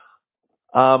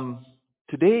Um,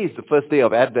 Today is the first day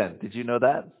of Advent. Did you know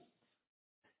that?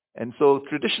 And so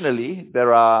traditionally,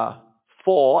 there are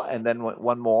four and then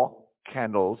one more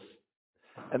candles.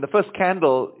 And the first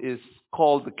candle is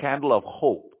called the candle of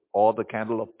hope or the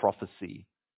candle of prophecy.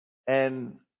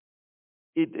 And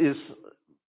it is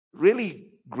really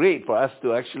great for us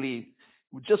to actually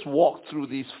just walk through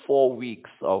these 4 weeks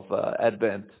of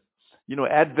Advent. You know,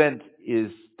 Advent is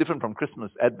different from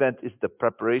Christmas. Advent is the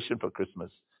preparation for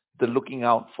Christmas, the looking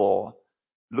out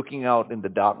in the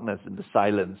darkness, in the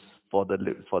silence for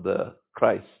the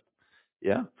Christ.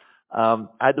 Yeah.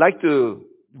 I'd like to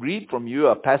read from you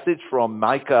a passage from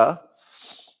Micah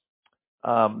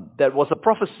that was a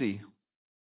prophecy.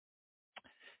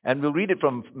 And we'll read it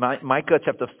from Micah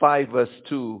chapter 5, verse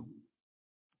 2.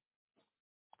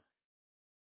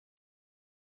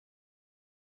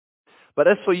 But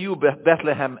as for you,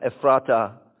 Bethlehem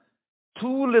Ephratah,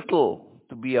 too little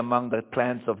to be among the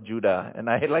clans of Judah. And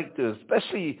I like to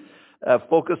especially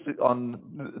focus on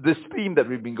this theme that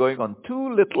we've been going on,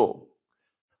 too little.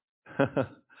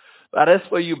 But as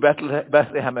for you,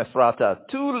 Bethlehem Ephratah,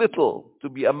 too little to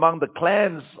be among the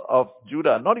clans of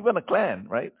Judah, not even a clan,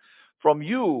 right? From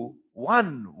you,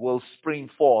 one will spring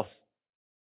forth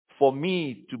for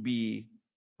me to be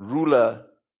ruler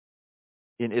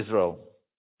in Israel.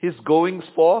 His goings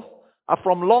forth are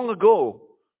from long ago,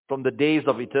 from the days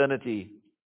of eternity.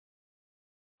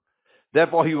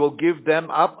 Therefore he will give them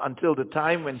up until the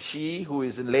time when she who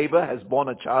is in labor has borne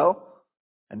a child,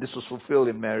 and this was fulfilled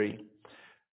in Mary.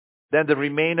 Then the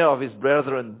remainder of his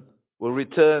brethren will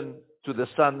return to the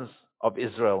sons of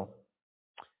Israel.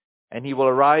 And he will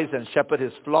arise and shepherd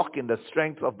his flock in the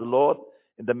strength of the Lord,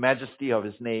 in the majesty of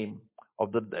his name,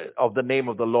 of the name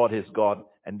of the Lord his God,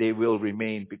 and they will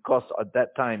remain, because at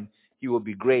that time he will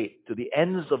be great to the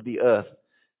ends of the earth.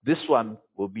 This one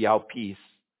will be our peace.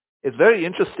 It's very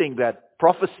interesting that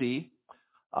prophecy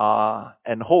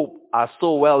and hope are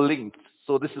so well linked.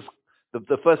 So this is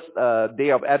the first day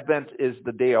of Advent is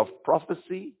the day of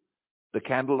prophecy, the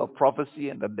candle of prophecy,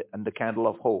 and the candle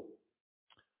of hope.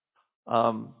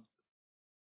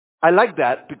 I like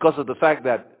that because of the fact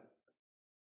that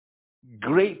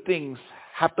great things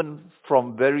happen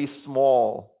from very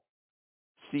small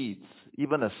seeds,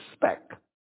 even a speck.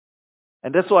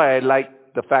 And that's why I like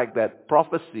the fact that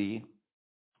prophecy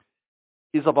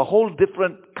is of a whole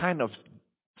different kind of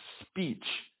speech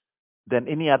than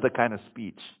any other kind of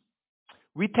speech.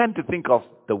 We tend to think of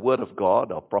the word of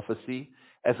God or prophecy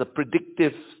as a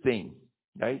predictive thing,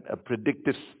 right? A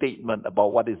predictive statement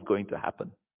about what is going to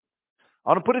happen. I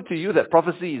want to put it to you that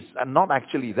prophecy is not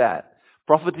actually that.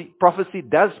 Prophecy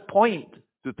does point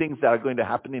to things that are going to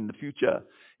happen in the future.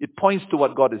 It points to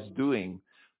what God is doing.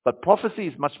 But prophecy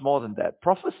is much more than that.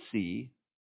 Prophecy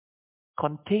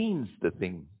contains the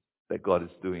thing that God is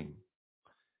doing.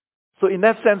 So in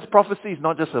that sense, prophecy is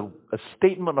not just a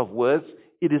statement of words.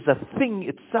 It is a thing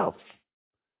itself.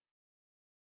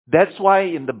 That's why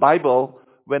in the Bible,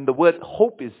 when the word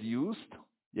hope is used,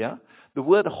 the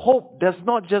word hope does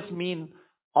not just mean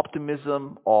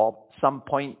optimism or some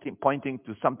pointing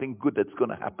to something good that's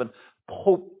going to happen.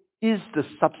 Hope is the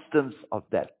substance of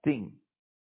that thing.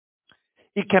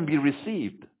 It can be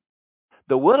received.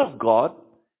 The word of God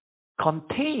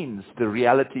contains the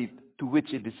reality to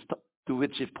which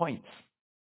it points.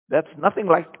 That's nothing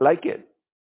like it.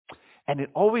 And it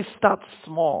always starts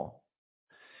small.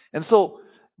 And so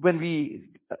when we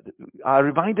are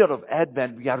reminded of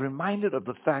Advent, we are reminded of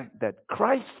the fact that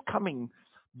Christ's coming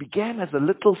began as a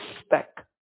little speck.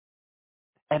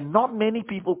 And not many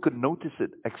people could notice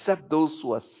it except those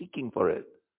who are seeking for it,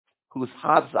 whose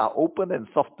hearts are open and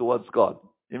soft towards God.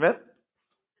 Amen?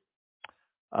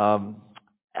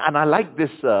 And I like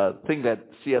this thing that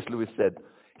C.S. Lewis said.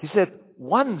 He said,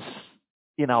 once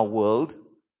in our world,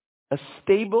 a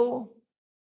stable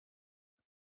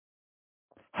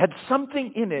had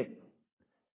something in it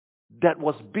that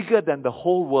was bigger than the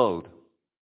whole world.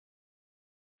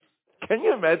 Can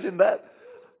you imagine that?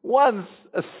 Once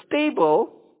a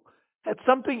stable had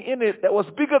something in it that was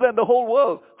bigger than the whole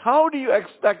world. How do you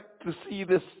expect to see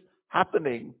this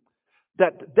happening?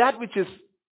 That which is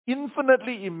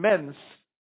infinitely immense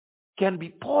can be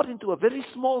poured into a very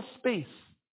small space.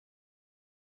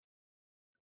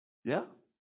 Yeah?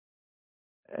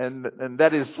 And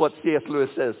that is what C.S. Lewis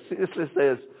says. C.S. Lewis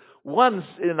says, once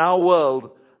in our world,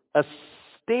 a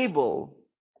stable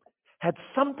had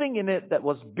something in it that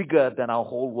was bigger than our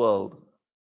whole world.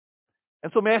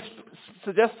 And so may I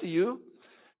suggest to you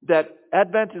that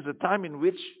Advent is a time in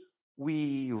which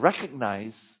we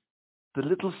recognize the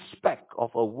little speck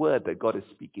of a word that God is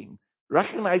speaking.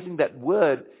 recognizing that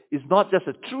word is not just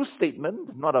a true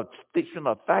statement, not a statement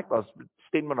of fact or a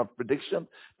statement of prediction,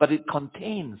 but it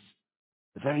contains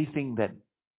the very thing that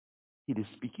it is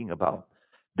speaking about.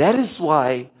 That is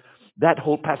why that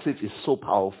whole passage is so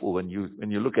powerful when you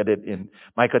look at it in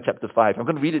Micah chapter 5. I'm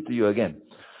going to read it to you again.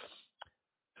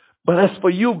 But as for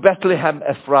you, Bethlehem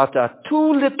Ephratah,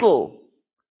 too little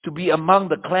to be among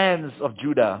the clans of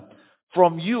Judah,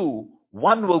 from you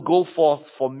one will go forth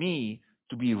for me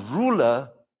to be ruler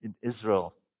in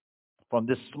Israel, from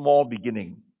this small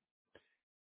beginning.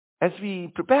 As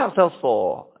we prepare ourselves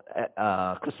for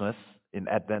Christmas in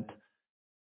Advent,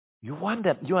 you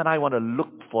and I want to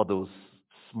look for those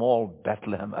small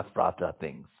Bethlehem Ephratah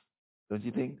things, don't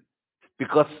you think?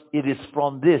 Because it is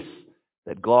from this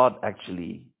that God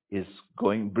actually is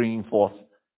bringing forth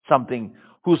something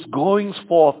whose goings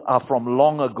forth are from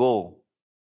long ago,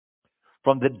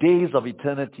 from the days of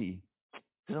eternity.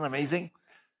 Isn't it amazing?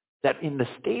 That in the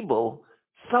stable,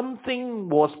 something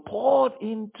was poured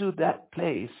into that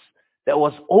place that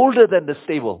was older than the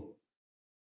stable.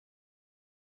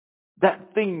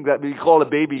 That thing that we call a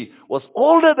baby was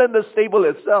older than the stable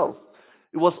itself.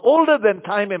 It was older than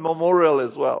time immemorial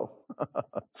as well.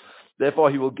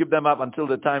 Therefore, he will give them up until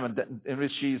the time in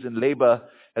which she is in labor,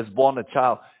 has borne a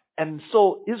child. And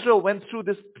so Israel went through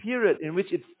this period in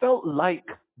which it felt like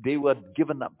they were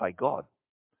given up by God.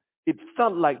 It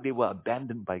felt like they were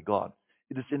abandoned by God.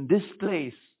 It is in this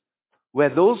place where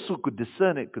those who could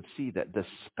discern it could see that the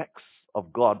specks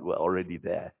of God were already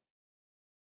there.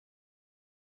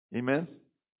 Amen?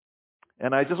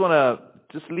 And I just want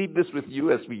to just leave this with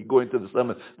you as we go into the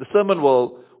sermon. The sermon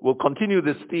will continue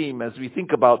this theme as we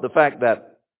think about the fact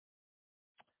that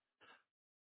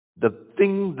the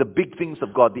big things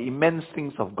of God, the immense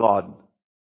things of God,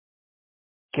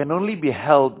 can only be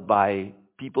held by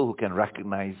people who can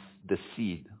recognize the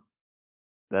seed,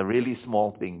 the really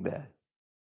small thing there.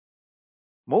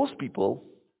 Most people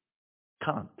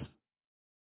can't.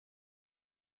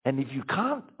 And if you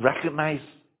can't recognize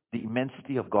the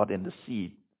immensity of God in the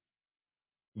seed,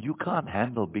 you can't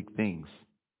handle big things.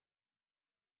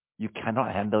 You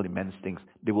cannot handle immense things.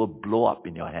 They will blow up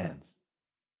in your hands.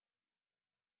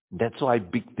 That's why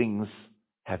big things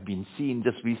have been seen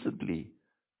just recently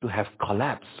to have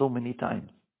collapsed so many times.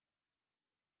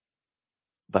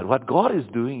 But what God is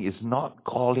doing is not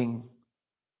calling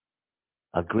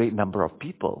a great number of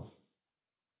people.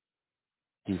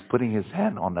 He's putting his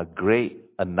hand on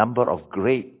a number of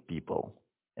great people,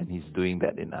 and he's doing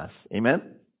that in us. Amen?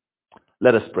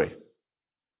 Let us pray.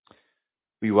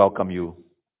 We welcome you,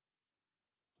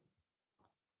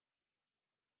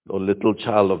 O little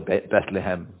child of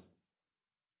Bethlehem,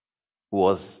 who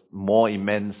was more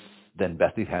immense than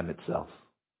Bethlehem itself,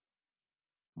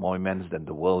 more immense than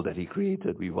the world that he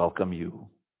created. We welcome you.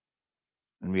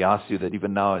 And we ask you that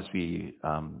even now as we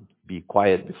be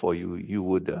quiet before you, you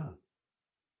would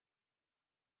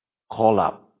call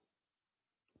up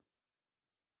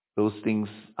those things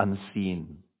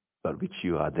unseen, but which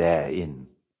you are there in.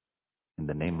 In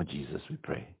the name of Jesus we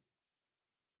pray.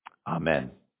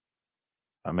 Amen.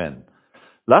 Amen.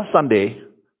 Last Sunday,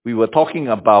 we were talking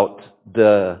about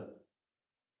the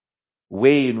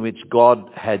way in which God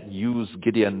had used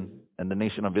Gideon and the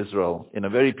nation of Israel in a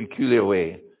very peculiar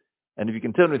way. And if you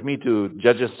can turn with me to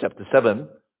Judges chapter 7,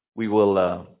 we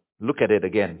will look at it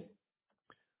again.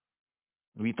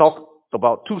 We talked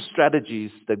about two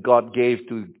strategies that God gave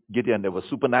to Gideon. There were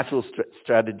supernatural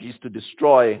strategies to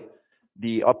destroy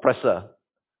the oppressor,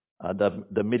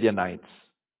 the Midianites.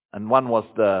 And one was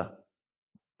the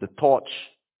torch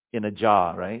in a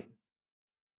jar, right?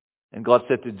 And God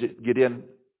said to Gideon,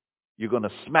 you're going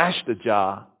to smash the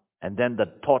jar, and then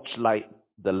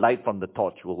the light from the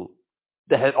torch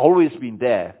that had always been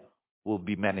there, will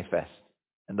be manifest.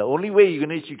 And the only way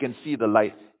you can see the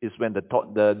light is when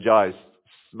the jar is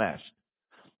smashed.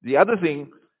 The other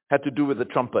thing had to do with the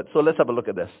trumpet. So let's have a look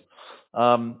at this.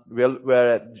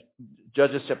 We're at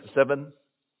Judges chapter 7,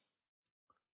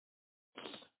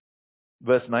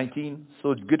 verse 19.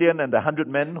 So Gideon and the 100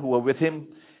 men who were with him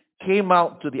came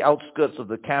out to the outskirts of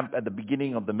the camp at the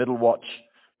beginning of the middle watch,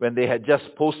 when they had just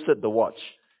posted the watch,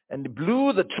 and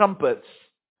blew the trumpets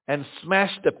and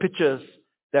smashed the pitchers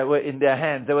that were in their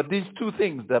hands. There were these two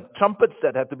things, the trumpets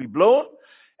that had to be blown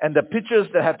and the pitchers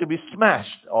that had to be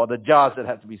smashed, or the jars that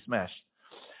had to be smashed.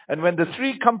 And when the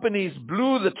three companies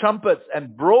blew the trumpets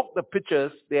and broke the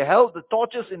pitchers, they held the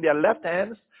torches in their left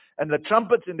hands and the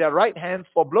trumpets in their right hands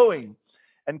for blowing,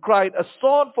 and cried, a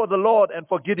sword for the Lord and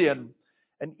for Gideon.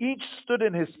 And each stood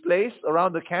in his place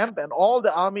around the camp, and all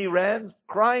the army ran,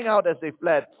 crying out as they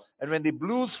fled. And when they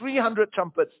blew 300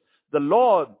 trumpets, the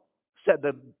Lord set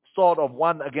sword of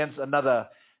one against another,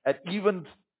 and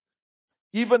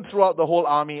even throughout the whole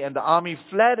army, and the army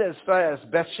fled as far as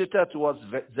Bethshitta towards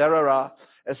Zerah,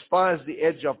 as far as the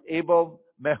edge of Abel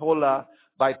Meholah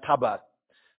by Tabat.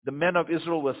 The men of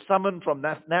Israel were summoned from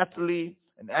Naphtali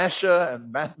and Asher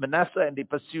and Manasseh, and they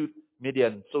pursued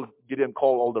Midian. So Gideon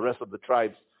called all the rest of the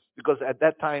tribes, because at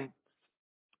that time,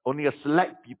 only a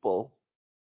select people,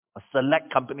 a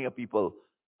select company of people,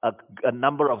 a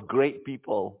number of great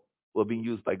people were being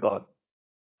used by God.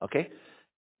 Okay?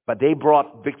 But they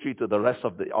brought victory to the rest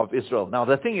of Israel. Now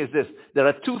the thing is this: there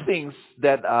are two things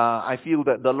that I feel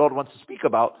that the Lord wants to speak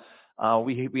about.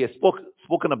 We have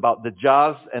spoken about the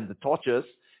jars and the torches.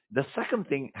 The second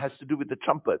thing has to do with the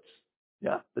trumpets.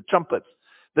 Yeah, the trumpets.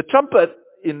 The trumpet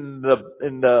in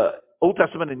the Old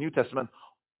Testament and New Testament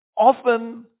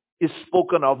often is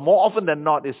spoken of, more often than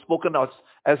not, is spoken of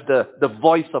as the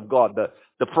voice of God,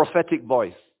 the prophetic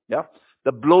voice. Yeah,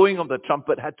 the blowing of the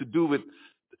trumpet had to do with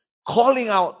calling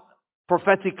out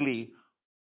prophetically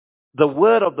the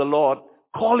word of the Lord,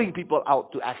 calling people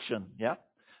out to action. Yeah,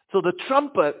 so the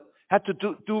trumpet had to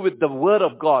do with the word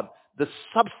of God, the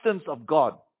substance of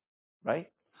God. Right?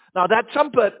 Now that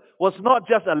trumpet was not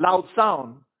just a loud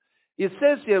sound. It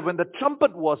says here, when the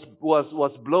trumpet was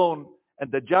blown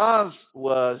and the jars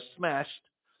were smashed,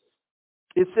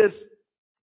 it says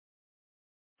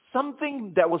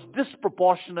something that was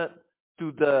disproportionate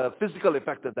to the physical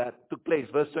effect of that took place.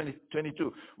 Verse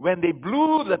 22. When they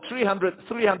blew the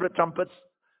 300 trumpets,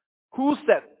 who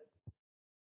set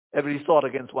every sword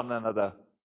against one another?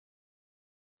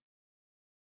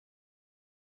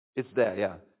 It's there,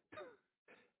 yeah.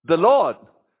 The Lord.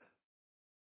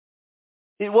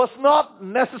 It was not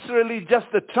necessarily just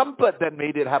the trumpet that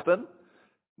made it happen.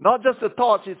 Not just the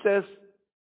torch. It says,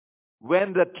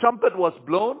 when the trumpet was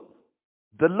blown,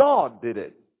 the Lord did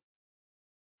it.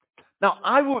 Now,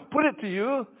 I would put it to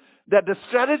you that the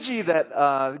strategy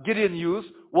that Gideon used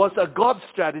was a God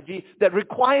strategy that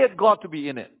required God to be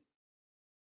in it.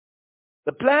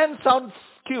 The plan sounds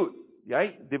cute,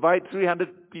 right? Divide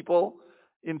 300 people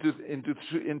into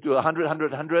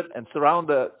 100, and surround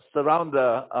the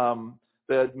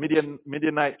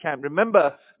Midianite camp.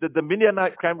 Remember that the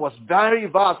Midianite camp was very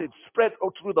vast. It spread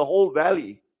through the whole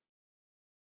valley.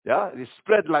 Yeah, it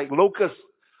spread like locusts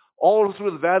all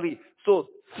through the valley. So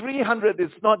 300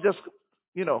 is not just,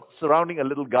 surrounding a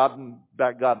little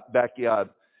backyard.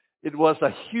 It was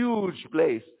a huge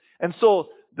place. And so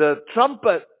the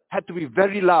trumpet had to be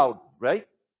very loud, right?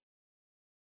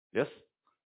 Yes?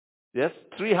 Yes?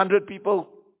 300 people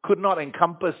could not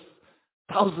encompass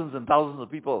thousands and thousands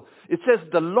of people. It says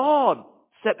the Lord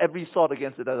set every sword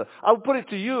against the other. I'll put it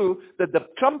to you that the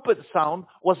trumpet sound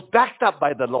was backed up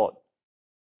by the Lord.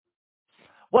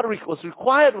 What was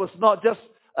required was not just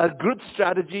a good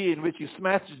strategy in which you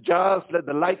smash the jars, let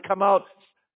the light come out,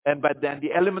 and by then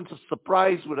the elements of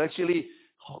surprise would actually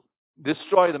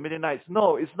destroy the Midianites.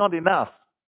 No, it's not enough.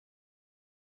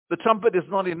 The trumpet is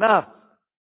not enough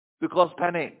to cause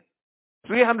panic.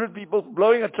 300 people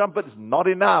blowing a trumpet is not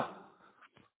enough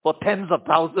for tens of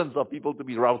thousands of people to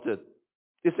be routed.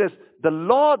 It says the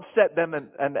Lord set them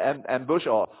and ambush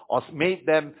or made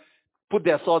them put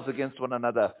their swords against one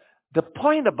another. The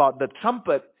point about the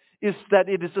trumpet is that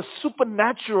it is a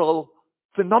supernatural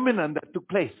phenomenon that took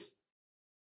place.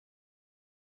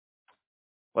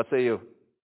 What say you?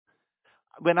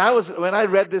 When I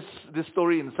read this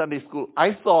story in Sunday school,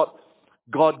 I thought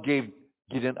God gave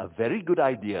Gideon a very good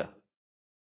idea.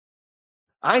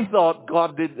 I thought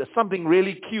God did something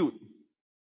really cute.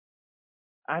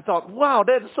 I thought, wow,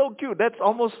 that's so cute. That's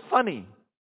almost funny.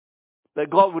 That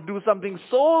God would do something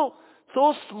so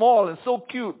small and so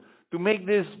cute to make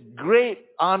this great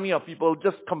army of people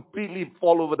just completely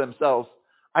fall over themselves.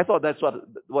 I thought that's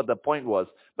what the point was.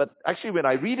 But actually, when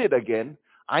I read it again,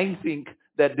 I think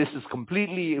that this is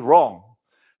completely wrong.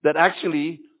 That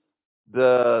actually,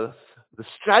 the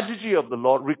strategy of the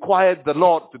Lord required the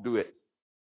Lord to do it.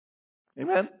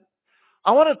 Amen?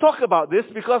 I want to talk about this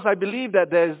because I believe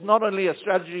that there is not only a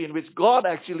strategy in which God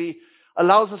actually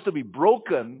allows us to be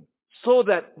broken, so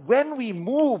that when we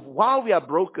move while we are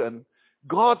broken,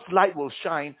 God's light will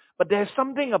shine. But there's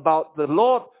something about the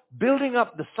Lord building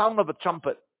up the sound of a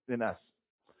trumpet in us.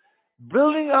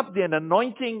 Building up an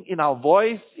anointing in our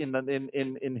voice,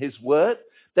 in His Word,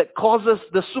 that causes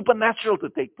the supernatural to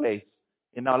take place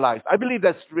in our lives. I believe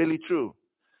that's really true.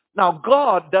 Now,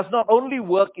 God does not only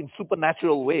work in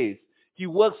supernatural ways. He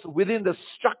works within the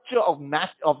structure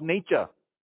of nature.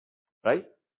 Right?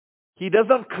 He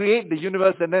doesn't create the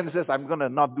universe and then says, I'm going to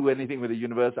not do anything with the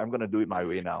universe. I'm going to do it my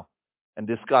way now. And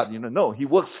discard, No, He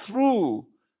works through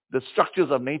the structures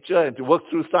of nature and to work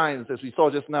through science, as we saw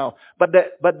just now. But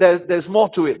there's more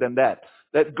to it than that.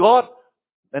 That God,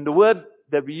 and the word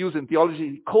that we use in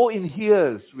theology,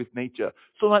 co-inheres with nature.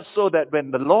 So much so that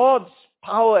when the Lord's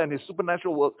power and His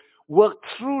supernatural work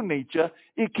through nature,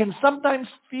 it can sometimes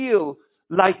feel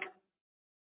like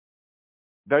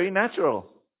very natural.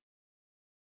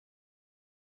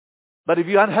 But if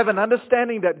you have an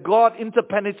understanding that God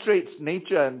interpenetrates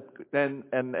nature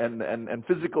and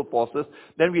physical forces,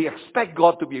 then we expect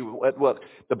God to be at work.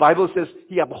 The Bible says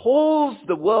He upholds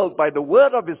the world by the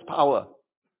word of His power.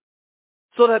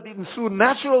 So that through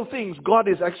natural things, God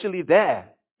is actually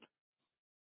there.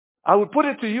 I would put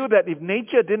it to you that if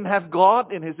nature didn't have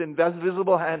God in His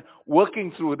invisible hand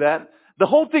working through that, the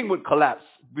whole thing would collapse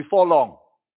before long.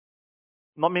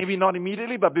 Maybe not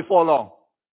immediately, but before long.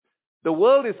 The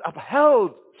world is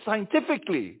upheld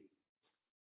scientifically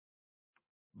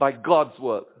by God's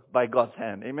work, by God's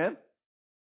hand. Amen?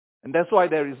 And that's why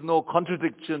there is no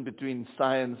contradiction between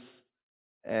science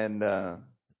and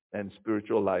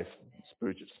spiritual life,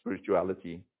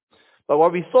 spirituality. But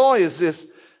what we saw is this,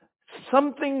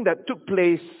 something that took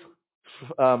place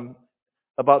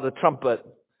about the trumpet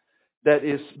that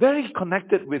is very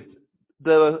connected with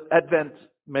the Advent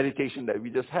meditation that we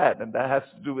just had. And that has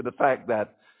to do with the fact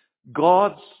that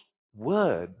God's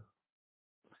word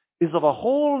is of a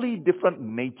wholly different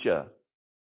nature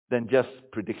than just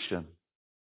prediction.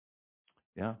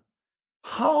 Yeah.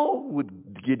 How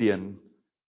would Gideon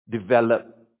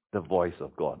develop the voice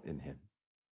of God in him?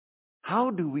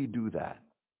 How do we do that?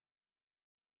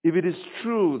 If it is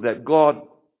true that God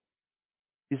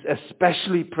is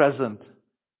especially present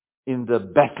in the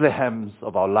Bethlehems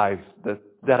of our life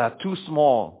that are too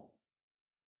small,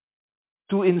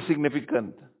 too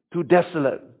insignificant, too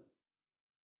desolate,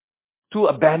 too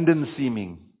abandoned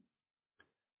seeming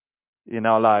in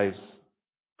our lives,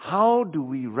 how do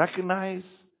we recognize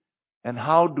and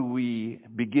how do we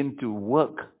begin to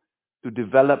work to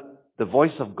develop the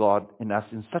voice of God in us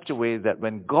in such a way that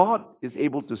when God is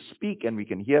able to speak and we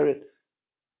can hear it,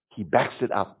 He backs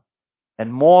it up.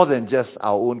 And more than just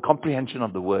our own comprehension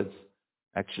of the words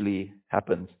actually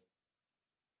happens.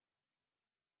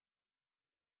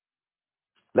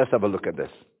 Let's have a look at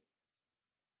this.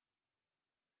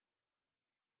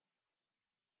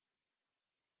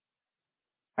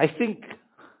 I think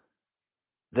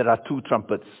there are two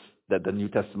trumpets that the New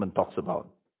Testament talks about.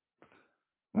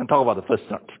 I'm going to talk about the first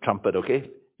trumpet, okay?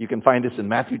 You can find this in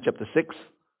Matthew chapter 6.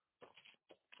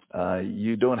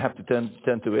 You don't have to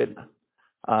turn to it.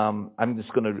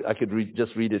 I could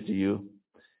just read it to you.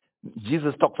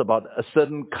 Jesus talks about a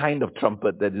certain kind of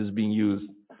trumpet that is being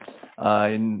used.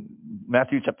 In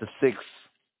Matthew chapter 6,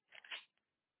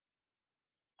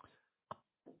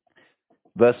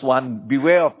 verse 1,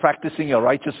 beware of practicing your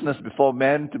righteousness before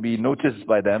men to be noticed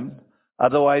by them.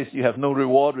 Otherwise, you have no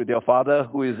reward with your Father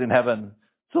who is in heaven.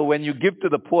 So when you give to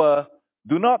the poor,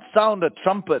 do not sound a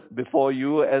trumpet before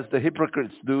you as the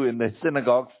hypocrites do in the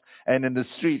synagogues and in the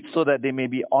streets, so that they may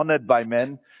be honored by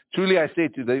men. Truly I say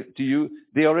to you,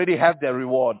 they already have their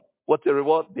reward. What's their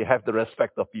reward? They have the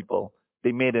respect of people.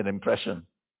 They made an impression.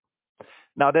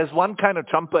 Now there's one kind of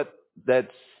trumpet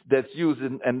that's used,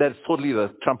 and that's totally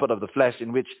the trumpet of the flesh,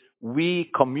 in which we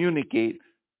communicate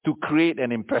to create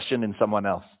an impression in someone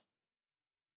else.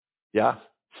 Yeah?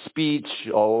 Speech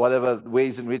or whatever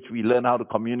ways in which we learn how to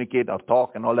communicate or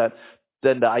talk and all that.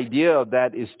 Then the idea of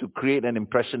that is to create an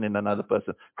impression in another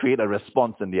person, create a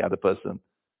response in the other person.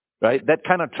 Right? That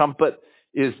kind of trumpet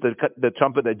is the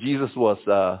trumpet that Jesus was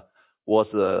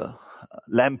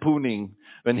lampooning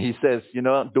when He says,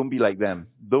 don't be like them.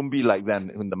 Don't be like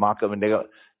them in the market when they go.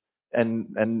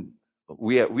 And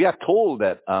we are told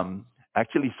that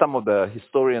actually some of the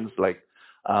historians like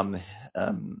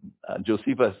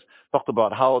Josephus talked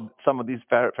about how some of these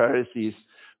Pharisees,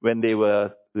 when they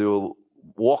will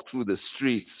walk through the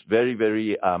streets very,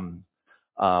 very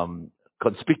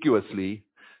conspicuously,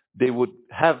 they would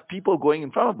have people going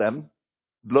in front of them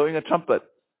blowing a trumpet.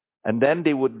 And then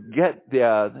they would get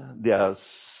their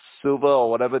silver or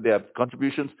whatever, their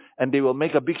contributions, and they will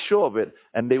make a big show of it.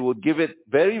 And they would give it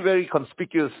very, very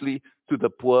conspicuously to the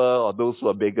poor or those who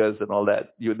are beggars and all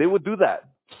that. They would do that.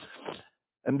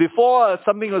 And before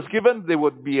something was given, there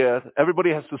would be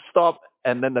everybody has to stop,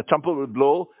 and then the trumpet would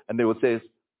blow, and they would say,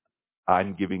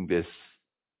 I'm giving this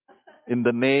in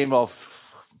the name of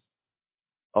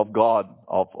God,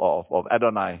 of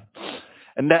Adonai.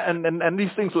 And these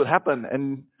things would happen.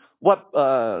 And what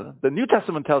the New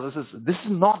Testament tells us is this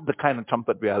is not the kind of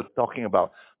trumpet we are talking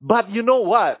about. But you know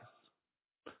what?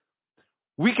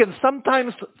 We can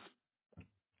sometimes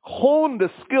hone the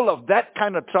skill of that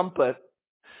kind of trumpet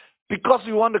because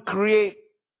we want to create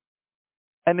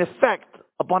an effect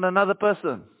upon another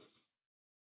person.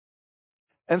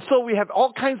 And so we have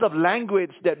all kinds of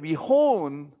language that we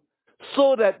hone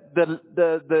so that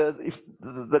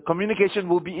the communication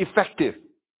will be effective.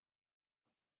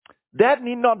 That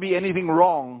need not be anything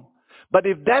wrong, but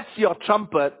if that's your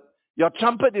trumpet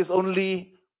is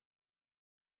only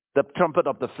the trumpet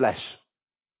of the flesh.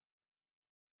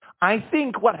 I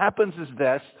think what happens is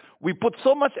this: we put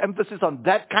so much emphasis on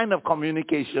that kind of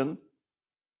communication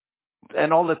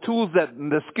and all the tools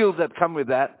and the skills that come with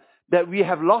that we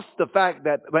have lost the fact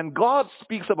that when God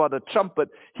speaks about a trumpet,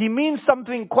 He means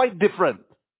something quite different.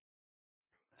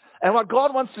 And what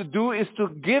God wants to do is to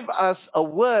give us a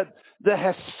word that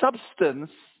has substance,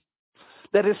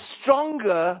 that is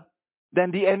stronger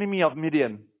than the enemy of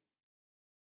Midian.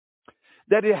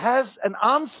 That it has an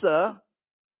answer,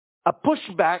 a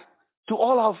pushback to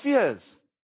all our fears.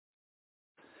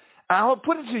 I'll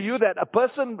put it to you that a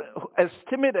person as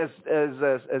timid as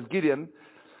Gideon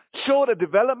showed a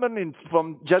development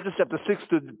from Judges chapter 6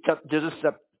 to Judges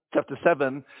chapter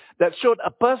 7 that showed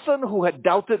a person who had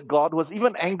doubted God, was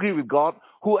even angry with God,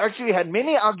 who actually had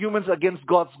many arguments against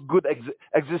God's good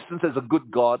existence as a good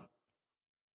God.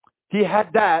 He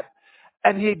had that,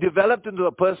 and he developed into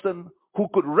a person who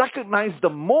could recognize the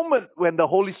moment when the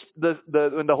Holy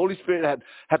Spirit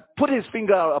had put His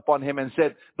finger upon him and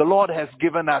said, "The Lord has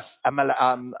given us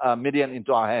Midian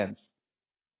into our hands."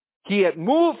 He had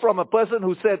moved from a person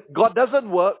who said God doesn't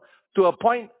work to a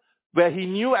point where he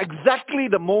knew exactly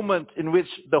the moment in which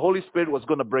the Holy Spirit was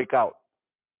going to break out.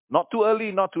 Not too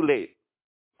early, not too late.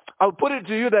 I'll put it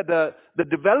to you that the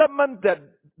development that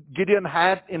Gideon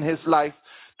had in his life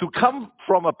to come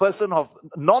from a person of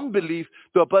non-belief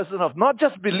to a person of not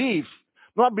just belief,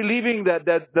 not believing that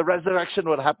the resurrection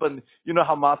would happen. You know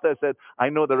how Martha said, "I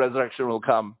know the resurrection will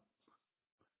come."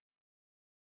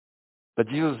 But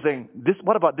Jesus is saying,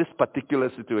 what about this particular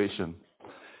situation?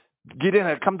 Gideon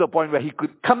had come to a point where he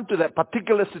could come to that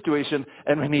particular situation,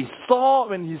 and when he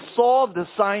saw the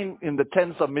sign in the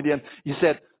tents of Midian, he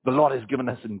said, "The Lord has given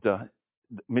us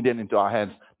Midian into our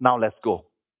hands. Now let's go."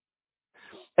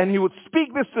 And he would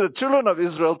speak this to the children of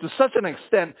Israel to such an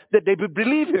extent that they would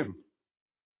believe him.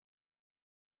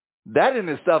 That in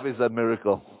itself is a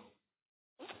miracle.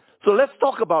 So let's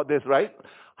talk about this, right?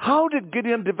 How did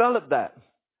Gideon develop that?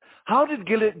 How did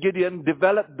Gideon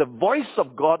develop the voice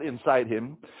of God inside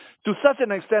him to such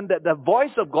an extent that the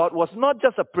voice of God was not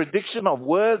just a prediction of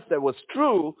words that was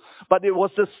true, but it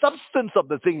was the substance of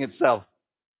the thing itself.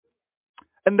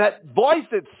 And that voice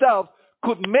itself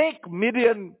could make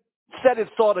Midian set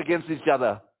its sword against each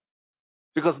other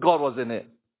because God was in it.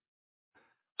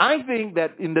 I think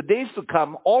that in the days to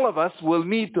come, all of us will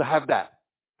need to have that.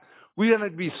 We are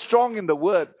going to be strong in the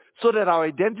Word so that our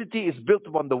identity is built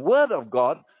upon the Word of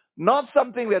God, not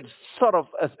something that's sort of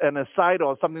an aside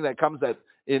or something that comes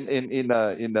in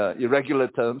irregular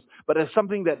terms, but as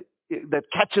something that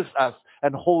catches us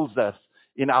and holds us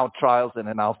in our trials and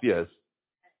in our fears.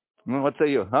 What say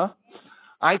you? Huh?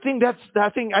 I think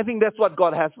that's what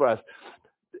God has for us.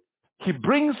 He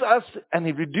brings us and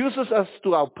He reduces us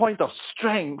to our point of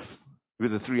strength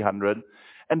with the 300.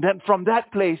 And then from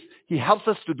that place, He helps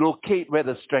us to locate where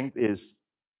the strength is.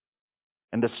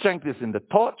 And the strength is in the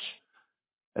torch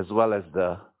as well as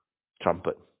the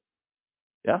trumpet.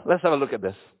 Yeah, let's have a look at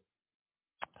this.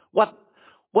 What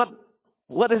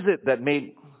is it that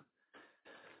made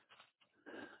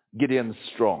Gideon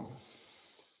strong?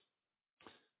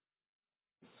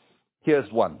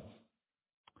 Here's one.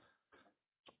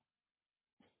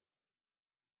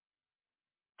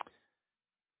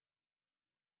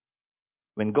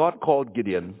 When God called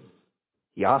Gideon,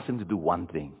 He asked him to do one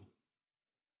thing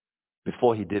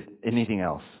before He did anything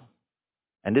else.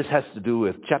 And this has to do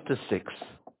with chapter 6.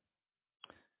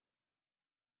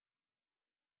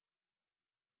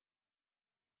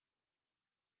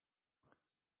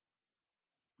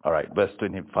 All right, verse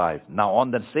 25. Now on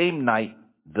the same night,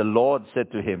 the Lord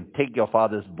said to him, "Take your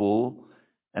father's bull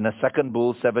and a second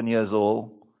bull 7 years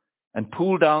old and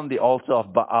pull down the altar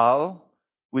of Baal,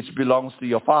 which belongs to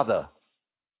your father."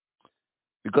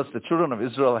 Because the children of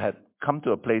Israel had come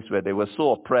to a place where they were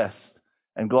so oppressed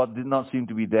and God did not seem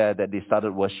to be there that they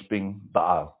started worshipping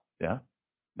Baal,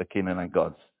 the Canaanite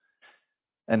gods.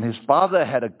 And his father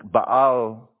had a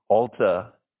Baal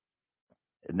altar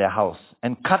in their house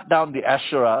and cut down the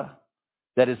Asherah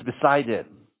that is beside it.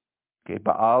 Okay,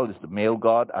 Baal is the male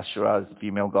god, Asherah is the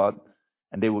female god,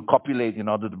 and they would copulate in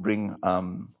order to bring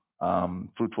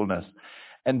fruitfulness.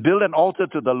 And build an altar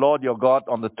to the Lord your God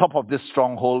on the top of this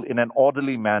stronghold in an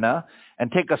orderly manner,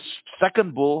 and take a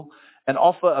second bull and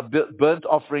offer a burnt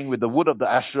offering with the wood of the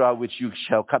Asherah, which you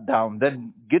shall cut down.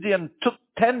 Then Gideon took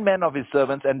 10 men of his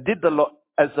servants and did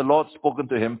as the Lord spoken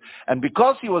to him. And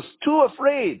because he was too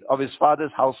afraid of his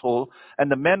father's household and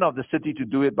the men of the city to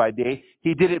do it by day,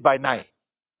 he did it by night.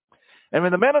 And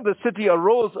when the men of the city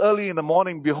arose early in the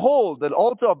morning, behold, the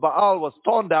altar of Baal was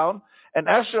torn down, and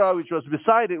Asherah, which was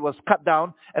beside it, was cut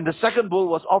down, and the second bull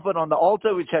was offered on the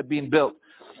altar which had been built.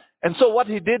 And so what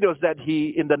he did was that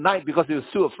he, in the night, because he was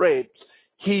too afraid,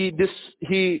 he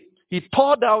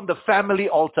tore down the family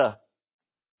altar.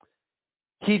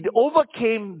 He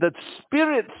overcame the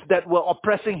spirits that were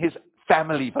oppressing his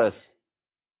family first.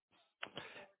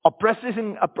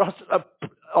 Oppressing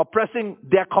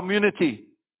their community.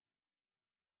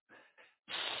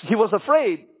 He was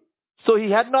afraid, so he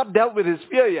had not dealt with his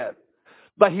fear yet.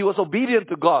 But he was obedient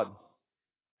to God.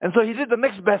 And so he did the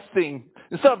next best thing.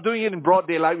 Instead of doing it in broad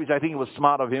daylight, which I think was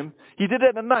smart of him, he did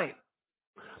it at night.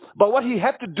 But what he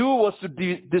had to do was to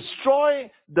destroy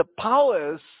the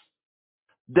powers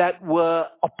that were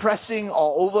oppressing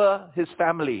or over his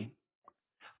family.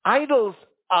 Idols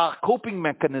are coping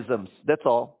mechanisms, that's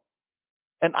all.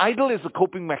 An idol is a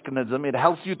coping mechanism. It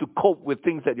helps you to cope with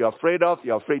things that you're afraid of,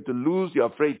 you're afraid to lose, you're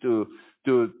afraid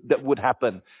that would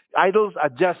happen. Idols are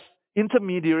just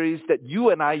intermediaries that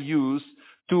you and I use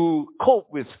to cope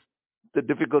with the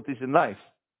difficulties in life.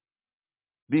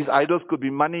 These idols could be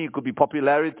money, it could be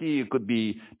popularity, it could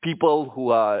be people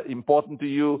who are important to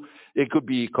you, it could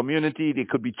be community, it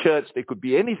could be church, it could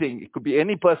be anything, it could be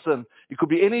any person, it could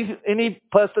be any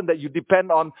person that you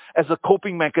depend on as a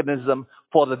coping mechanism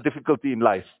for the difficulty in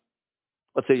life.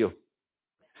 What say you?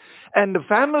 And the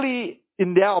family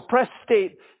in their oppressed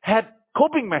state had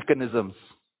coping mechanisms.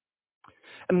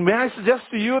 And may I suggest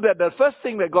to you that the first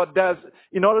thing that God does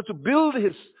in order to build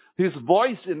His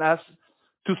voice in us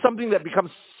to something that becomes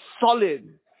solid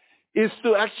is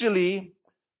to actually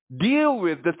deal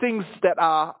with the things that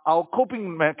are our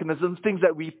coping mechanisms, things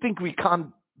that we think we can't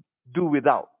do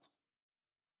without.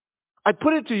 I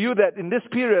put it to you that in this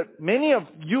period, many of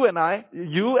you and I,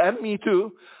 you and me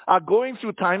too, are going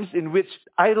through times in which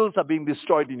idols are being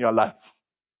destroyed in your life.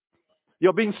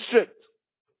 You're being stripped.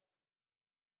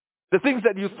 The things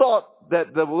that you thought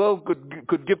that the world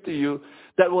could give to you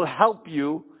that will help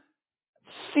you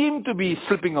seem to be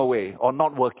slipping away or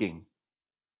not working.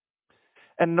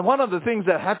 And one of the things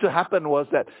that had to happen was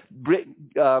that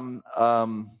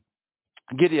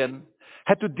Gideon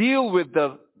had to deal with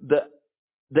the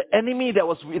enemy that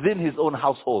was within his own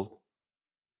household.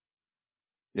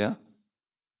 Yeah?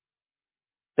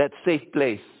 That safe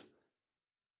place,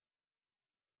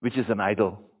 which is an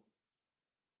idol.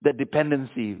 That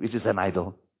dependency, which is an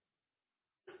idol.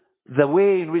 The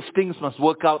way in which things must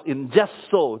work out in just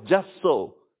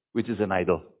so, which is an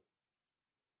idol.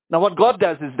 Now what God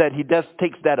does is that He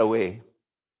takes that away.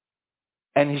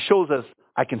 And He shows us,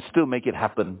 I can still make it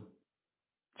happen.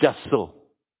 Just so.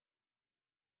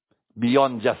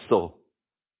 Beyond just so.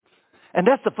 And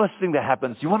that's the first thing that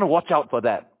happens. You want to watch out for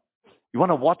that. You want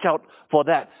to watch out for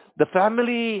that. The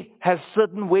family has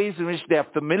certain ways in which they are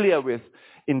familiar with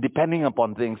in depending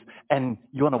upon things. And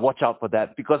you want to watch out for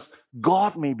that because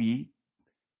God may be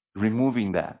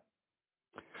removing that.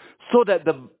 So that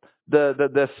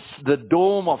the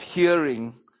dome of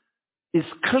hearing is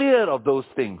clear of those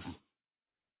things.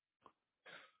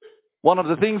 One of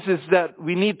the things is that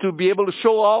we need to be able to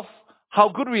show off how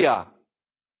good we are.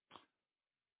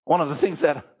 One of the things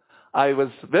that I was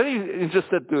very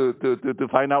interested to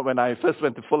find out when I first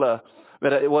went to Fuller,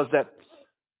 it was that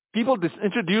people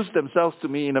introduced themselves to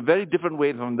me in a very different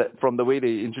way from the way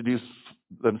they introduced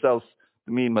themselves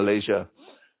to me in Malaysia.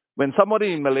 When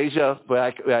somebody in Malaysia, where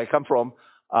I come from,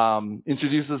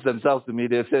 introduces themselves to me,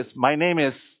 they says, my name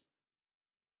is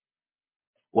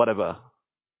whatever,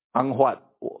 Ang Huat,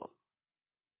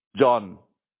 John,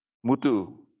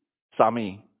 Mutu,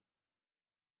 Sami.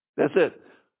 That's it.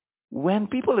 When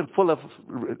people in Fuller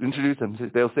introduce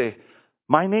themselves, they'll say,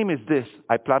 my name is this,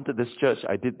 I planted this church,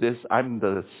 I did this, I'm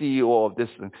the CEO of this.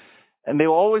 And they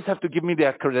will always have to give me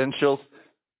their credentials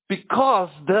because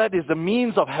that is the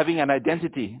means of having an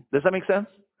identity. Does that make sense?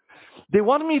 They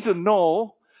want me to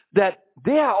know that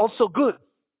they are also good.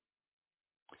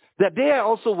 That they are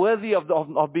also worthy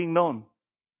of being known.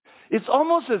 It's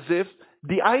almost as if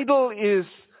the idol is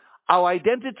our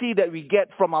identity that we get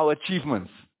from our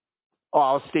achievements or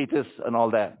our status and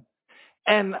all that.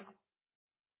 And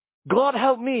God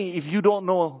help me if you don't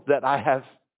know that I have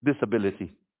this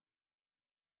ability.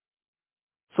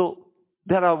 So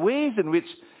there are ways in which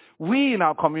we in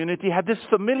our community have this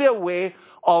familiar way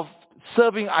of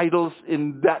serving idols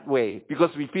in that way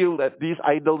because we feel that these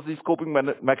idols, these coping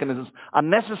mechanisms are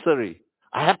necessary,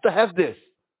 I have to have this.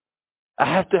 I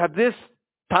have to have this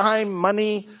time,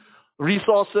 money,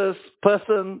 resources,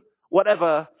 person,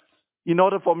 whatever, in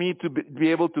order for me to be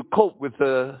able to cope with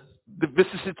the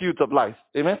vicissitudes of life.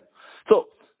 Amen? So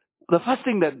the first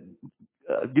thing that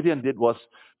Gideon did was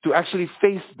to actually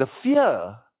face the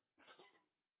fear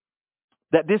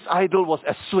that this idol was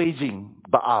assuaging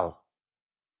Baal.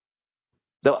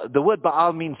 The word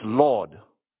Baal means Lord.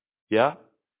 Yeah?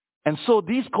 And so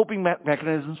these coping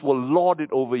mechanisms will lord it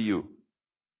over you.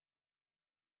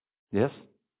 Yes?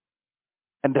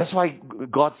 And that's why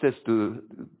God says to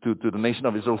the nation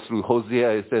of Israel through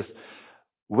Hosea, it says,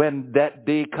 when that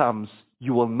day comes,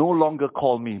 you will no longer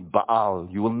call me Baal.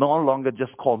 You will no longer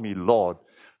just call me Lord,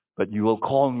 but you will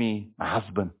call me my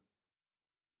husband.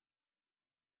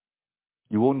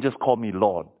 You won't just call me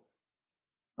Lord.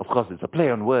 Of course, it's a play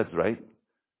on words, right?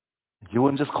 You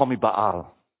won't just call me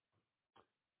Baal.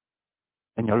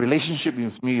 And your relationship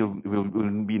with me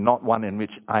will be not one in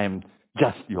which I am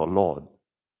just your Lord,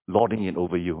 lording it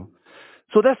over you.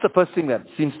 So that's the first thing that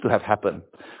seems to have happened.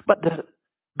 But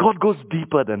God goes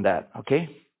deeper than that, okay?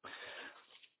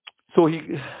 So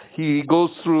he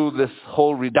goes through this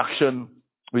whole reduction,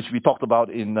 which we talked about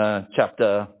in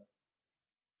chapter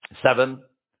 7.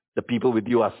 The people with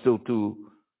you are still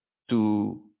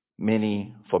too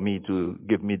many for me to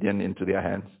give Midian into their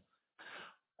hands.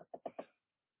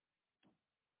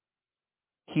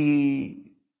 He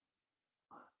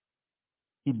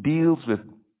deals with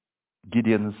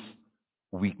Gideon's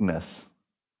weakness.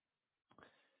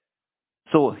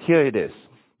 So here it is,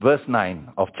 verse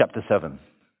 9 of chapter 7.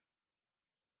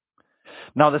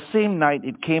 Now the same night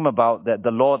it came about that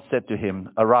the Lord said to him,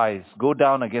 arise, go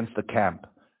down against the camp,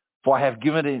 for I have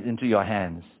given it into your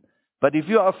hands. But if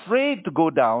you are afraid to go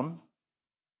down,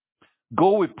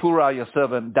 go with Purah your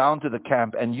servant down to the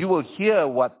camp, and you will hear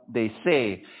what they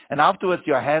say. And afterwards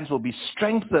your hands will be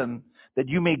strengthened that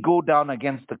you may go down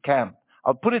against the camp.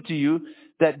 I'll put it to you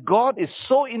that God is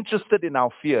so interested in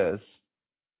our fears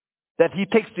that he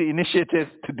takes the initiative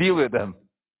to deal with them.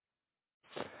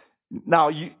 Now,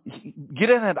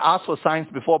 Gideon had asked for signs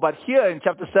before, but here in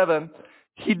chapter 7,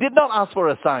 he did not ask for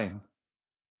a sign.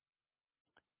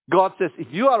 God says, if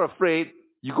you are afraid,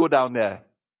 you go down there,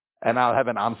 and I'll have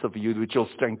an answer for you which will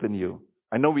strengthen you.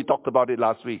 I know we talked about it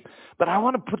last week, but I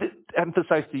want to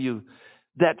emphasize to you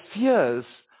that fears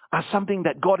are something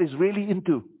that God is really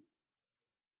into.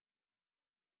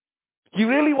 He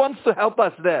really wants to help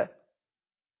us there.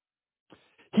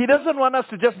 He doesn't want us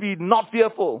to just be not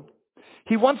fearful.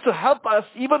 He wants to help us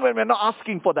even when we're not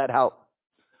asking for that help.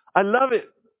 I love it.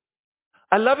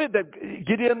 I love it that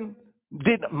Gideon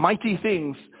did mighty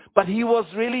things, but he was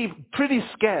really pretty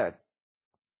scared.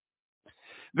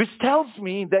 Which tells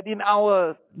me that in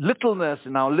our littleness,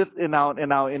 in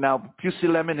our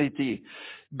pusillanimity,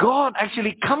 God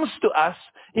actually comes to us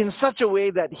in such a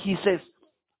way that he says,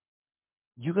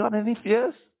 you got any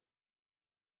fears?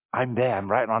 I'm there. I'm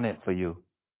right on it for you.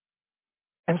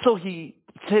 And so he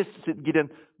says to Gideon,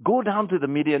 go down to the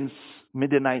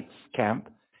Midianites' camp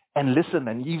and listen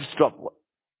and eavesdrop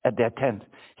at their tent.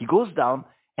 He goes down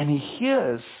and he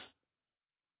hears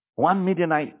one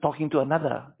Midianite talking to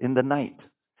another in the night.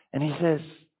 And he says,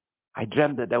 I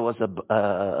dreamt that there was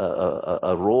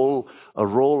a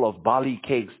roll of barley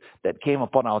cakes that came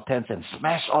upon our tents and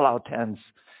smashed all our tents.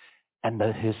 And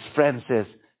his friend says,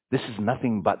 this is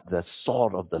nothing but the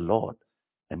sword of the Lord.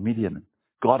 And Midian,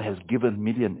 God has given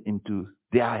Midian into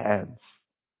their hands.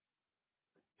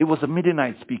 It was a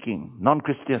Midianite speaking,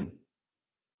 non-Christian,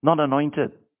 not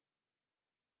anointed.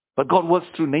 But God works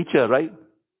through nature, right?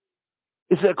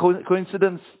 Is it a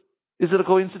coincidence? Is it a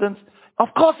coincidence? Of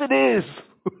course it is.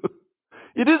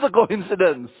 It is a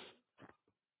coincidence.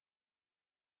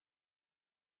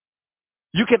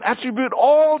 You can attribute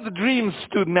all the dreams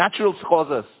to natural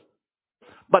causes.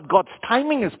 But God's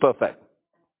timing is perfect.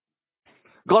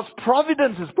 God's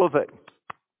providence is perfect.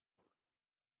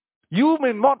 You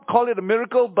may not call it a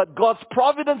miracle, but God's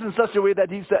providence in such a way that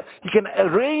He can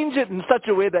arrange it in such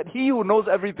a way that He who knows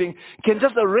everything can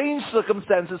just arrange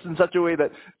circumstances in such a way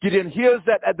that Gideon hears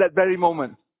that at that very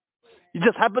moment. He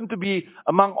just happened to be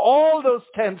among all those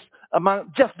tents,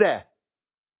 just there.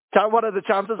 What are the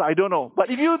chances? I don't know. But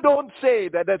if you don't say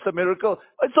that that's a miracle,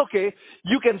 it's okay.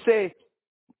 You can say,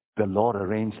 the Lord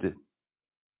arranged it.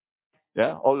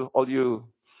 Yeah, all you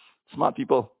smart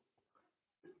people.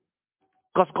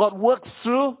 Because God works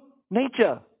through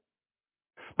nature.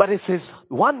 But it says,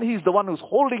 He's the one who's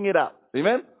holding it up.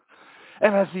 Amen?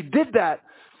 And as He did that,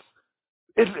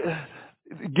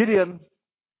 Gideon,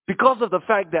 because of the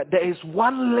fact that there is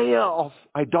one layer of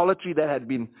idolatry that had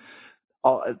been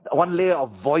one layer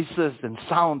of voices and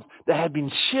sounds that had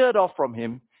been sheared off from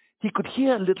him, he could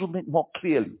hear a little bit more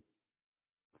clearly.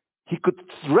 He could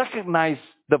recognize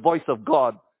the voice of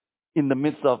God in the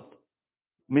midst of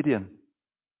Midian.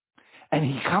 And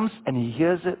he comes and he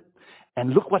hears it,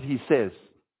 and look what he says.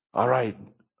 All right,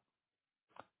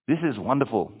 this is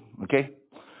wonderful, okay?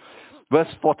 Verse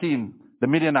 14, the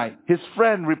Midianite, his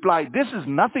friend replied, "This is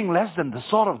nothing less than the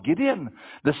sword of Gideon,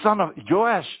 the son of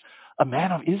Joash, a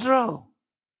man of Israel.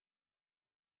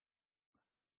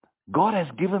 God has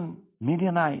given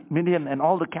Midian and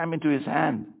all the camp into his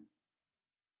hand."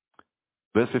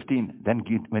 Verse 15, then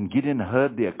when Gideon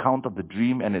heard the account of the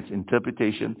dream and its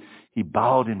interpretation, he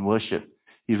bowed in worship.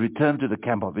 He returned to the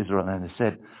camp of Israel and he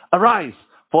said, "Arise,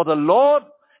 for the Lord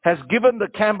has given the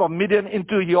camp of Midian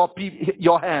into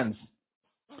your hands."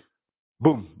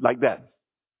 Boom, like that.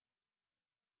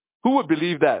 Who would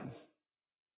believe that?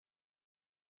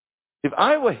 If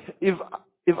I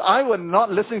were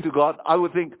not listening to God, I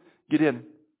would think, Gideon,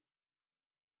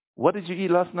 what did you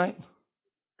eat last night?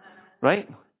 Right?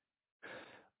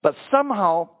 But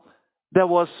somehow there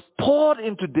was poured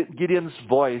into Gideon's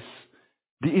voice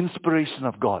the inspiration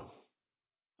of God,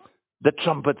 the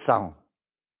trumpet sound.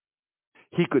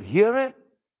 He could hear it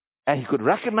and he could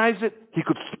recognize it. He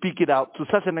could speak it out to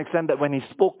such an extent that when he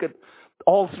spoke it,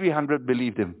 all 300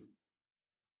 believed him.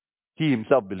 He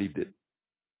himself believed it.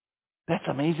 That's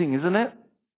amazing, isn't it?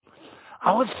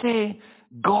 I would say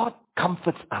God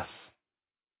comforts us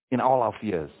in all our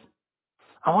fears.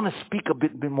 I want to speak a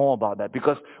bit more about that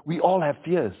because we all have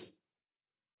fears.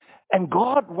 And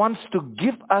God wants to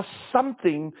give us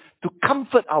something to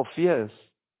comfort our fears.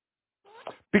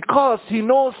 Because He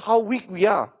knows how weak we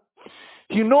are.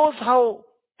 He knows how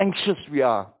anxious we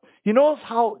are. He knows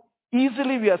how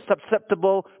easily we are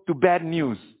susceptible to bad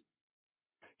news.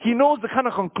 He knows the kind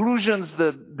of conclusions,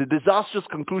 the disastrous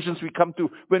conclusions we come to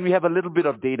when we have a little bit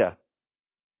of data.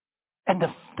 And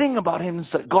the thing about Him is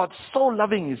that God's so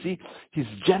loving, you see. His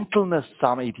gentleness,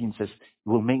 Psalm 18 says,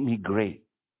 will make me great.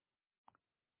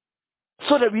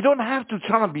 So that we don't have to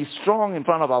try to be strong in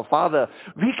front of our Father.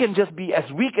 We can just be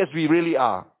as weak as we really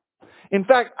are. In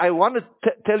fact, I want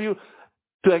to tell you,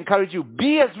 to encourage you,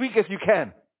 be as weak as you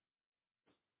can.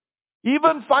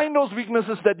 Even find those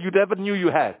weaknesses that you never knew you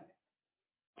had.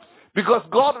 Because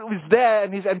God is there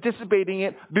and He's anticipating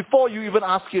it before you even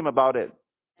ask Him about it.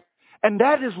 And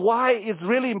that is why it's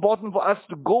really important for us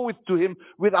to go to Him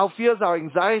with our fears, our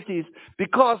anxieties,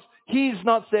 because He's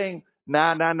not saying,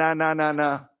 nah,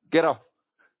 get off.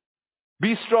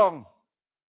 Be strong.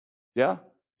 Yeah?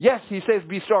 Yes, He says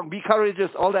be strong, be courageous,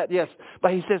 all that, yes.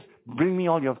 But He says, bring me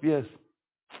all your fears.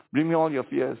 Bring me all your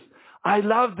fears. I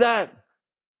love that.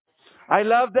 I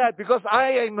love that because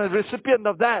I am a recipient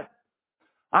of that.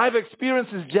 I've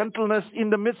experienced His gentleness in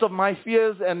the midst of my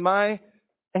fears and my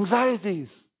anxieties.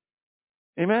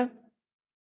 Amen?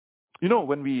 You know,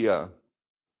 when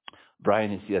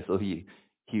Brian is here, so he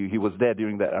was there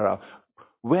during that era.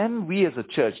 When we as a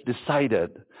church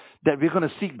decided that we're going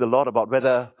to seek the Lord about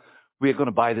whether we're going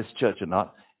to buy this church or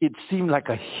not, it seemed like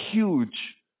a huge,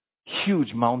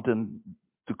 huge mountain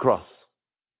to cross.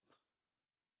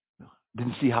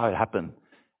 Didn't see how it happened.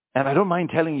 And I don't mind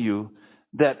telling you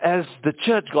that as the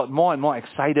church got more and more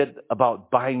excited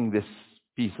about buying this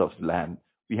piece of land,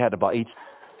 we had about 8.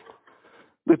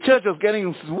 The church was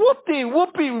getting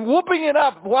whooping it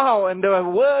up. Wow. And there were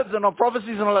words and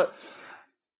prophecies and all that.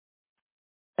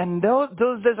 And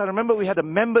those days, I remember we had a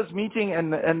members meeting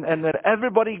and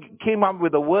everybody came up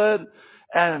with a word.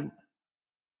 And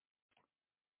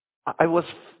I was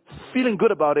feeling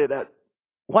good about it. That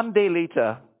one day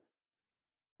later,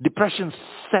 depression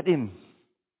set in.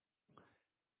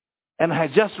 And I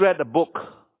had just read a book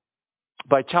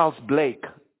by Charles Blake.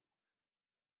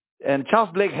 And Charles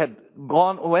Blake had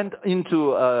went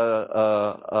into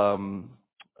a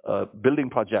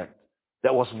building project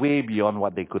that was way beyond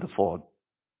what they could afford.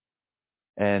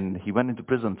 And he went into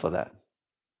prison for that.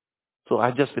 So I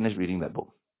just finished reading that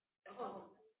book.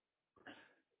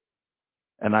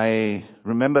 And I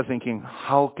remember thinking,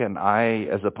 how can I,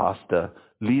 as a pastor,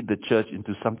 lead the church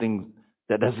into something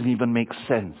that doesn't even make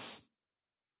sense?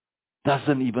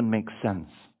 Doesn't even make sense.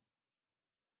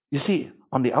 You see,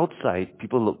 on the outside,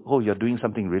 people look, oh, you're doing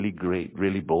something really great,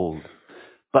 really bold.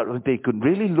 But when they could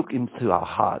really look into our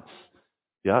hearts,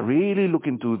 yeah, really look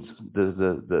into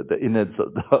the innards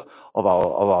of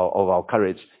our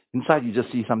courage. Inside, you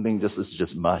just see something it's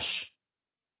just mush.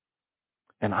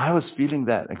 And I was feeling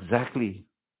that exactly.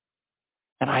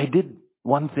 And I did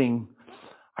one thing.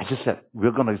 I just said,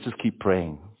 we're going to just keep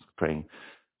praying.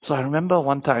 So I remember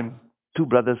one time, 2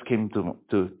 brothers came to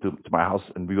my house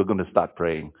and we were going to start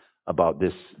praying. about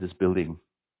this building.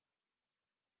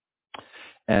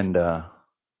 And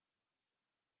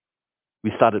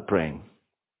we started praying.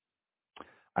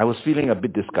 I was feeling a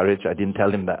bit discouraged. I didn't tell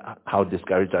him that how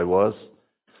discouraged I was.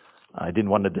 I didn't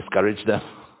want to discourage them.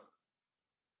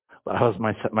 But I was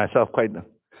myself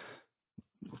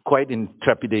quite in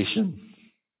trepidation.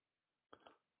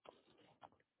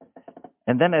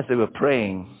 And then as they were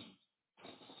praying,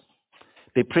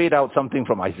 they prayed out something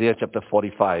from Isaiah chapter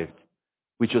 45,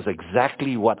 which was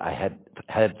exactly what I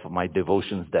had for my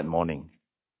devotions that morning.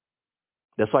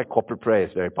 That's why corporate prayer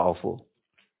is very powerful.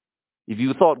 If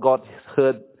you thought God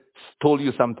told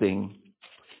you something,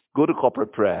 go to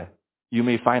corporate prayer. You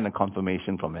may find a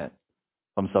confirmation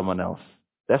from someone else.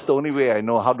 That's the only way I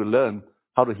know how to learn,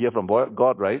 how to hear from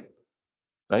God, right?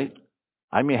 Right?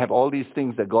 I may have all these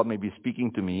things that God may be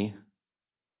speaking to me,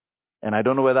 and I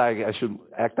don't know whether I should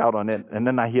act out on it. And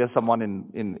then I hear someone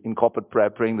in corporate prayer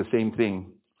praying the same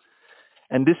thing.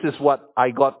 And this is what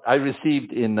I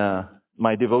received in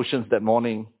my devotions that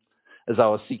morning as I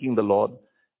was seeking the Lord,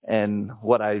 and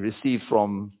what I received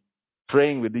from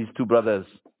praying with these two brothers.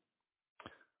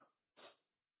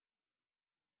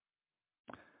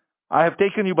 I have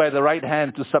taken you by the right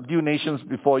hand to subdue nations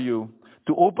before you,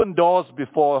 to open doors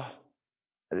before,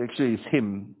 actually it's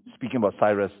him speaking about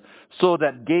Cyrus, so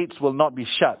that gates will not be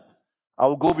shut. I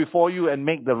will go before you and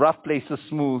make the rough places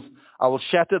smooth. I will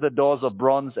shatter the doors of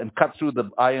bronze and cut through the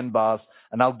iron bars,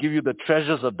 and I'll give you the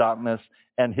treasures of darkness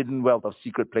and hidden wealth of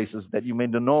secret places, that you may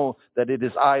know that it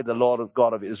is I, the Lord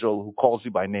God of Israel, who calls you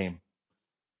by name.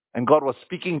 And God was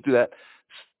speaking to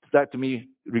that to me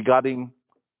regarding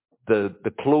the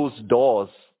closed doors,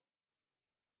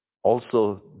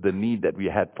 also the need that we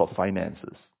had for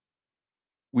finances.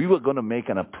 We were going to make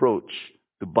an approach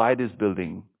to buy this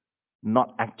building,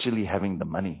 not actually having the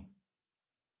money.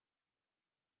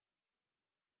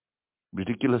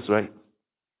 Ridiculous, right?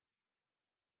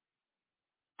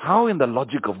 How in the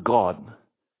logic of God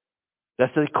does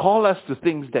He call us to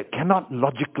things that cannot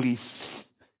logically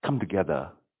come together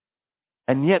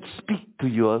and yet speak to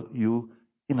you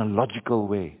in a logical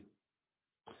way?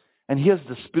 And here's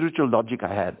the spiritual logic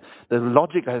I had. The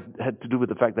logic had to do with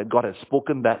the fact that God had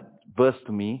spoken that verse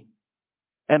to me.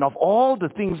 And of all the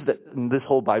things that in this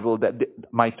whole Bible that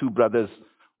my two brothers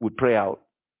would pray out,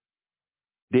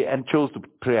 they chose to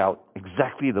pray out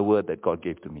exactly the word that God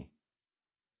gave to me.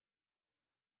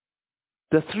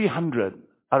 The 300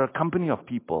 are a company of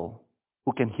people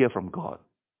who can hear from God.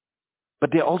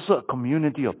 But they're also a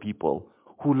community of people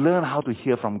who learn how to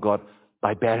hear from God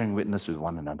by bearing witness with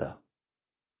one another.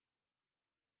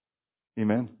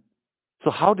 Amen.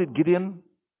 So how did Gideon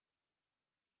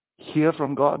hear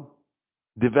from God?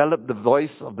 Develop the voice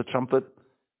of the trumpet?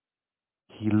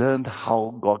 He learned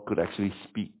how God could actually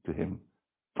speak to him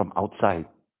from outside.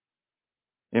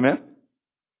 Amen?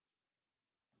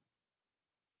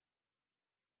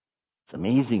 It's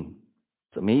amazing.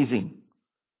 It's amazing.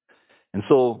 And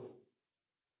so,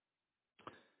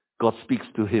 God speaks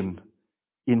to him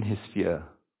in his fear.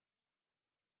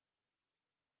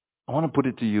 I want to put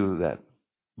it to you that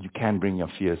you can bring your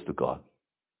fears to God.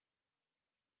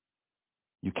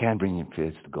 You can bring your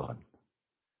fears to God.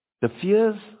 The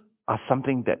fears are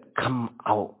something that come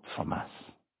out from us.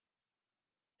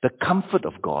 The comfort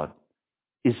of God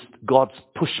is God's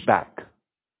pushback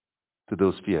to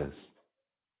those fears.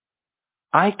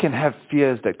 I can have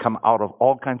fears that come out of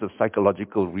all kinds of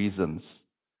psychological reasons,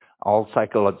 all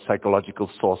psychological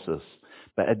sources.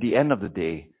 But at the end of the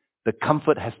day, the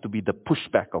comfort has to be the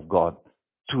pushback of God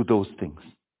to those things.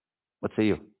 What say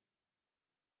you?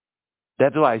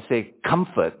 That's why I say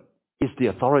comfort is the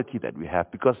authority that we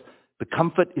have, because the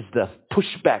comfort is the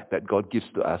pushback that God gives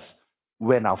to us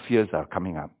when our fears are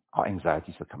coming up, our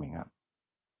anxieties are coming up.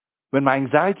 When my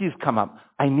anxieties come up,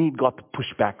 I need God to push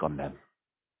back on them.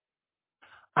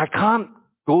 I can't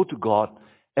go to God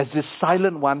as this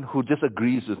silent one who just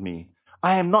agrees with me.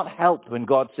 I am not helped when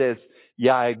God says,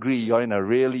 yeah, I agree, you're in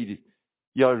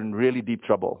really deep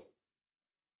trouble.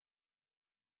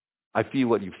 I feel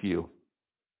what you feel.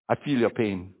 I feel your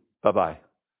pain. Bye-bye.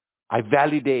 I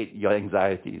validate your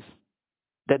anxieties.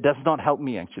 That does not help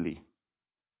me, actually.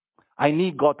 I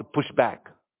need God to push back.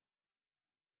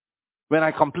 When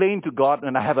I complain to God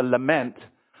and I have a lament,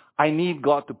 I need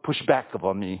God to push back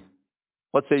upon me.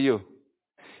 What say you?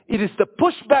 It is the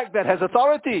pushback that has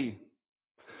authority,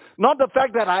 not the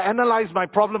fact that I analyze my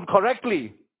problem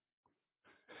correctly.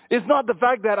 It's not the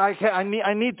fact that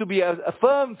I need to be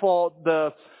affirmed for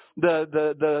the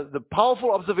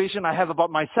powerful observation I have about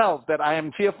myself that I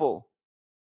am fearful.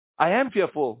 I am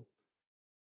fearful.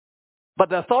 But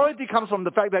the authority comes from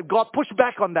the fact that God pushed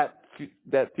back on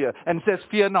that fear and says,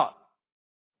 fear not.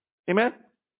 Amen?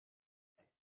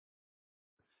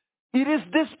 It is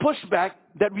this pushback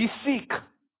that we seek.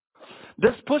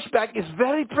 This pushback is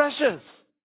very precious.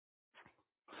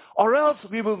 Or else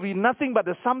we will be nothing but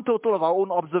the sum total of our own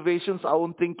observations, our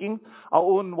own thinking, our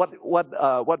own what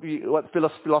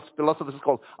philosophers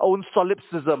call our own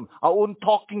solipsism, our own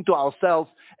talking to ourselves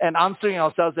and answering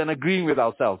ourselves and agreeing with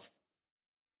ourselves.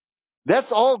 That's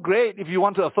all great if you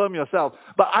want to affirm yourself.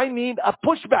 But I need a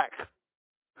pushback.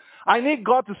 I need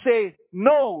God to say,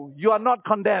 no, you are not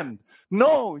condemned.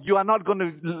 No, you are not going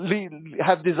to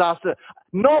have disaster.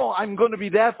 No, I'm going to be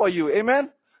there for you. Amen?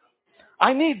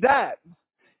 I need that.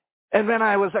 And when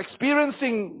I was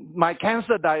experiencing my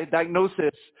cancer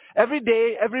diagnosis, every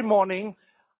day, every morning,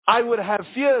 I would have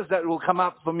fears that will come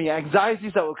up for me,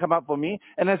 anxieties that will come up for me.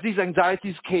 And as these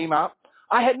anxieties came up,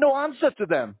 I had no answer to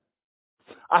them.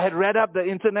 I had read up the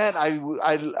internet. I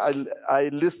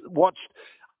watched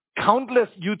countless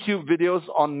YouTube videos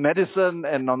on medicine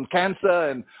and on cancer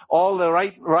and all the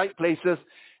right places.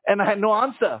 And I had no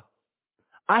answer.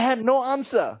 I had no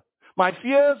answer. My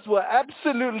fears were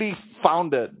absolutely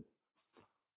founded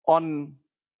on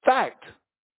fact.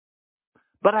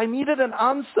 But I needed an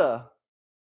answer.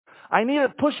 I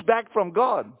needed pushback from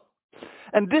God.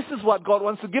 And this is what God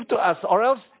wants to give to us, or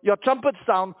else your trumpet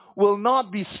sound will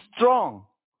not be strong.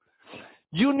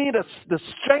 You need the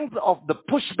strength of the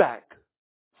pushback.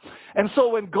 And so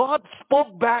when God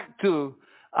spoke back to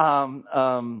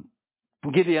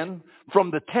Gideon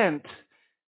from the tent,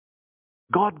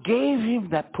 God gave him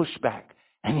that pushback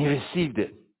and he received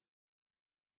it.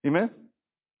 Amen?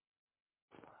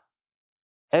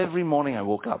 Every morning I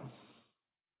woke up.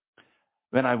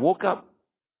 When I woke up,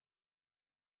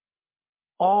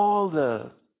 all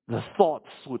the thoughts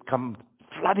would come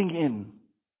flooding in.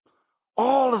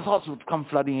 All the thoughts would come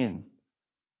flooding in.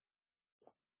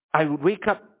 I would wake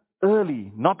up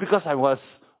early, not because I was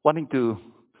wanting to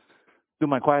do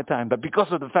my quiet time, but because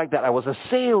of the fact that I was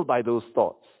assailed by those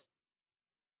thoughts.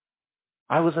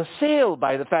 I was assailed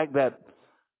by the fact that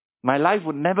my life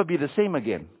would never be the same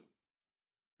again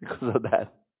because of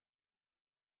that.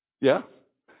 Yeah?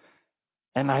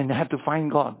 And I had to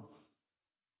find God.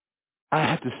 I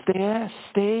had to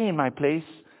stay in my place,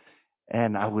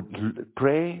 and I would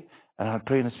pray, and I would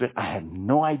pray in the Spirit. I had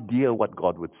no idea what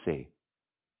God would say.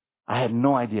 I had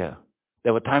no idea.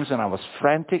 There were times when I was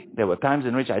frantic. There were times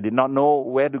in which I did not know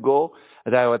where to go.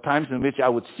 There were times in which I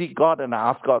would seek God and I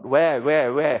asked God,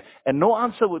 where? And no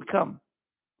answer would come.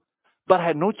 But I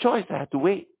had no choice. I had to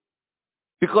wait.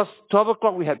 Because 12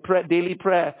 o'clock we had daily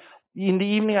prayer. In the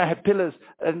evening I had pillars.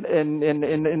 And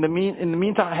in the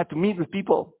meantime I had to meet with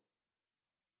people.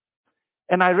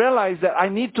 And I realized that I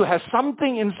need to have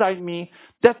something inside me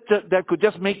that could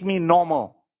just make me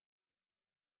normal.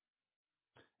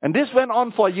 And this went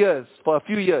on for years, for a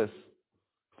few years.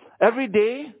 Every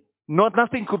day,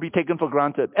 nothing could be taken for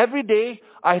granted. Every day,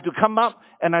 I had to come up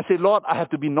and I say, Lord, I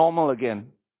have to be normal again.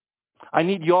 I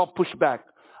need your pushback.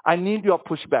 I need your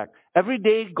pushback. Every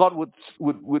day, God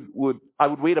I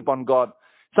would wait upon God.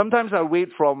 Sometimes I would wait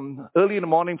from early in the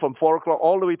morning from 4 o'clock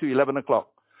all the way to 11 o'clock.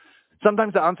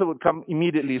 Sometimes the answer would come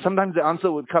immediately. Sometimes the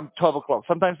answer would come 12 o'clock.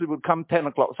 Sometimes it would come 10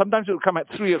 o'clock. Sometimes it would come at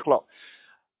 3 o'clock.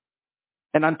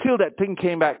 And until that thing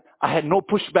came back, I had no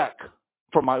pushback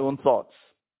from my own thoughts.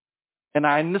 And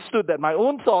I understood that my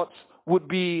own thoughts would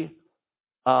be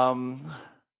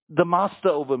the master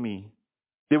over me.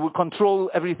 They would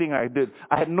control everything I did.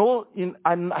 I had not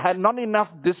enough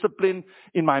discipline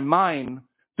in my mind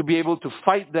to be able to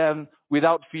fight them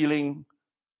without feeling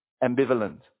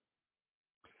ambivalent.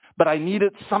 But I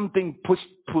needed something to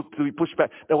be pushed back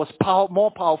that was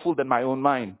more powerful than my own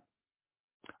mind.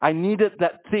 I needed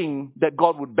that thing that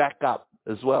God would back up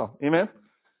as well. Amen?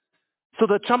 So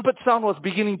the trumpet sound was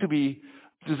beginning to be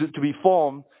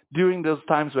formed during those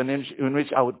times in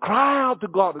which I would cry out to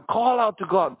God, call out to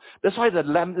God. That's why the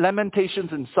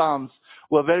lamentations and psalms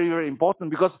were very, very important,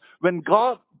 because when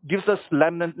God gives us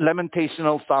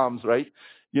lamentational psalms, right?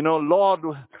 You know, Lord,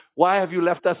 why have you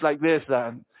left us like this?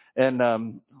 Come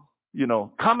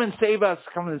and save us,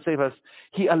 come and save us.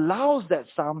 He allows that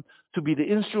psalm to be the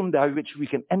instrument by which we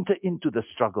can enter into the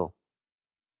struggle.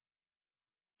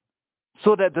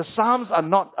 So that the psalms are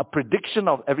not a prediction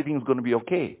of everything's going to be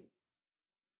okay.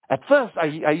 At first, I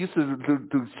used to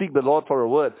seek the Lord for a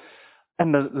word.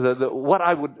 And what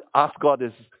I would ask God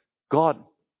is, God,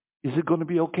 is it going to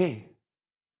be okay?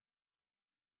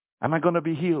 Am I going to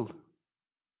be healed?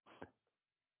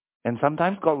 And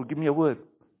sometimes God will give me a word.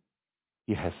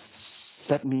 He has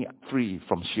set me free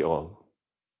from Sheol.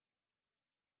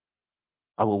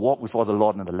 I will walk before the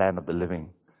Lord in the land of the living.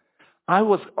 I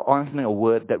was answering a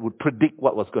word that would predict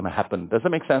what was going to happen. Does that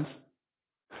make sense?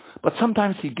 But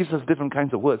sometimes he gives us different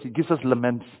kinds of words. He gives us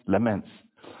laments.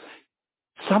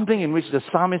 Something in which the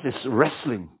psalmist is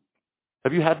wrestling.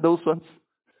 Have you had those ones?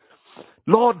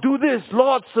 Lord, do this.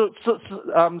 Lord,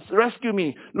 rescue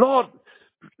me. Lord,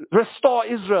 restore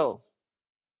Israel.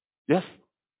 Yes?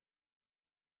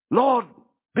 Lord,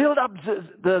 build up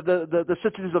the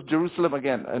cities of Jerusalem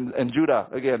again and Judah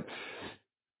again.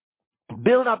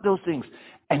 Build up those things.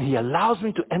 And he allows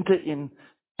me to enter in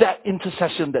that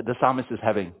intercession that the psalmist is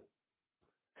having.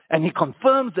 And he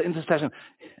confirms the intercession.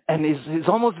 And it's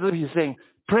almost as if he's saying,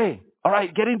 pray. All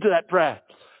right, get into that prayer.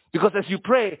 Because as you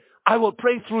pray, I will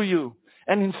pray through you.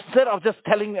 And instead of just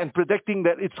telling and predicting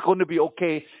that it's going to be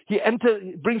okay, he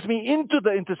brings me into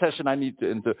the intercession I need to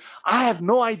enter. I have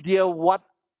no idea what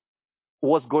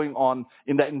was going on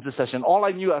in that intercession. All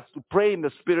I knew was to pray in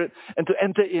the Spirit and to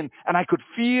enter in. And I could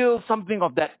feel something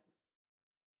of that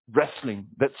wrestling,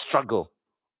 that struggle.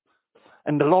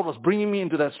 And the Lord was bringing me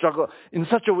into that struggle in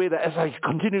such a way that as I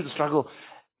continue to struggle,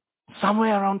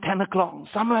 somewhere around 10 o'clock,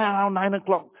 somewhere around 9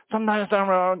 o'clock, sometimes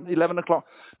around 11 o'clock,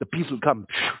 the peace would come.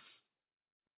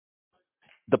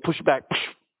 The pushback.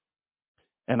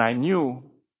 And I knew,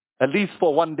 at least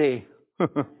for one day,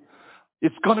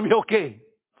 it's going to be okay.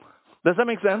 Does that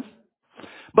make sense?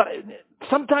 But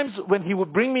sometimes when he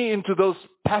would bring me into those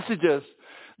passages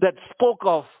that spoke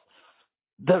of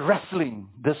the wrestling,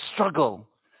 the struggle,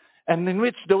 and in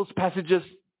which those passages,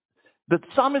 the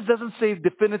psalmist doesn't say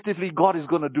definitively God is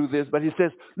going to do this, but he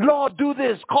says, Lord, do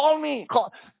this, call me,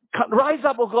 rise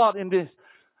up, oh God, in this.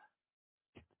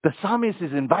 The psalmist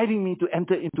is inviting me to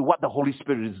enter into what the Holy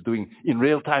Spirit is doing in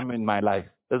real time in my life.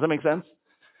 Does that make sense?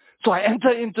 So I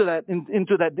enter into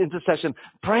that intercession,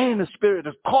 pray in the Spirit,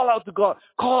 call out to God,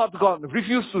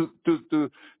 refuse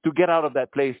to get out of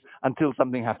that place until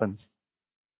something happens.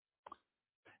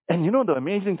 And you know the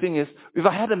amazing thing is, if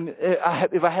I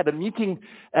had a meeting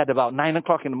at about 9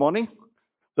 o'clock in the morning,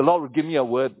 the Lord would give me a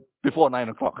word before 9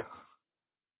 o'clock.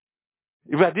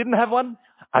 If I didn't have one,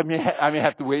 I may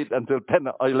have to wait until 10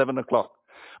 or 11 o'clock.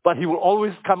 But he will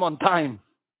always come on time.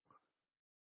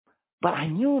 But I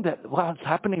knew that what was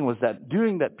happening was that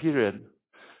during that period,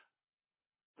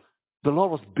 the Lord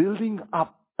was building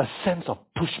up a sense of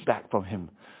pushback from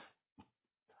him.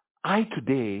 I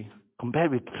today,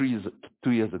 compared with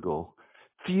 2 years ago,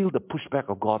 feel the pushback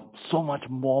of God so much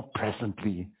more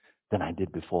presently than I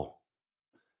did before.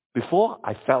 Before,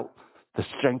 I felt the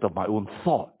strength of my own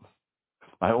thought,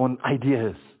 my own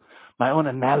ideas, my own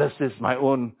analysis, my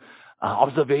own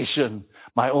observation,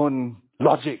 my own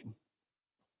logic.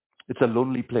 It's a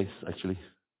lonely place, actually.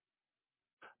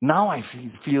 Now I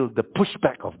feel the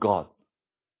pushback of God,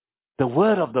 the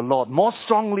word of the Lord, more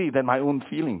strongly than my own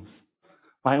feelings,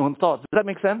 my own thoughts. Does that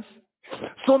make sense?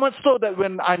 So much so that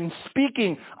when I'm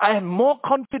speaking, I am more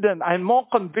confident, I am more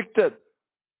convicted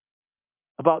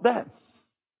about that.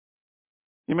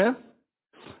 Amen?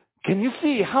 Can you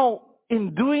see how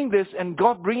in doing this and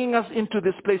God bringing us into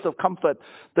this place of comfort,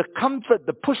 the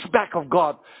pushback of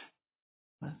God,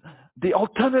 the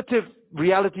alternative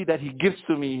reality that he gives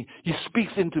to me, he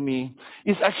speaks into me,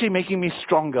 is actually making me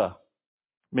stronger,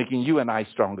 making you and I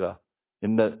stronger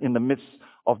in the midst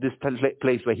of this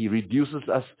place where he reduces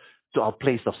us to our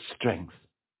place of strength.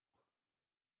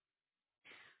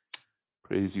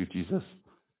 Praise you, Jesus.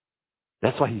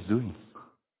 That's what he's doing.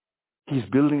 He's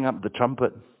building up the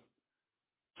trumpet,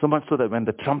 so much so that when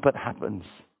the trumpet happens,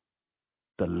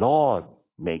 the Lord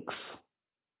makes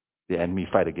the enemy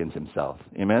fight against himself.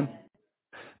 Amen?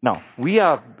 Now, we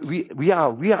are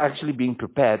actually being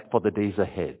prepared for the days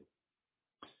ahead,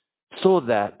 so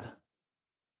that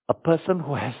a person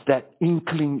who has that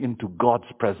inkling into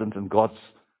God's presence and God's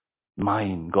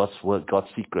mind, God's word, God's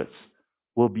secrets,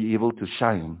 will be able to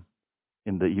shine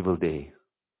in the evil day.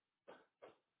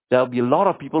 There will be a lot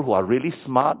of people who are really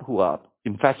smart, who are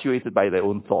infatuated by their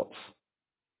own thoughts.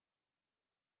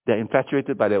 They're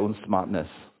infatuated by their own smartness.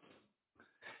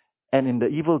 And in the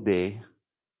evil day,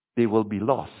 they will be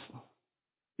lost.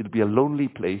 It'll be a lonely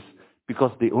place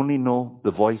because they only know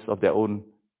the voice of their own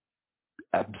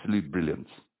absolute brilliance.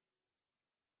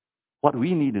 What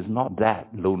we need is not that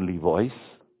lonely voice,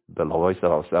 the voice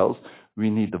of ourselves. We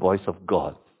need the voice of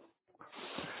God.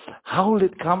 How will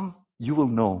it come? You will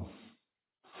know.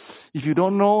 If you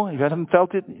don't know, if you haven't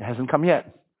felt it, it hasn't come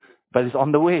yet. But it's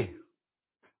on the way.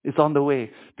 It's on the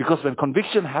way. Because when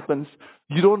conviction happens,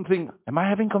 you don't think, am I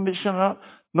having conviction or not?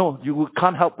 No, you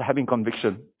can't help having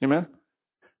conviction. Amen?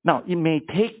 Now, it may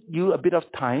take you a bit of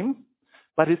time,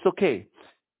 but it's okay.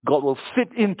 God will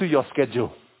fit into your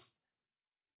schedule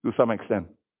to some extent.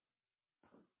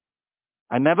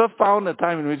 I never found a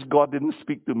time in which God didn't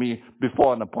speak to me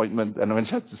before an appointment and when I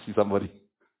had to see somebody.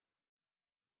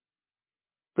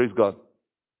 Praise God.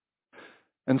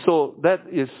 And so that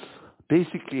is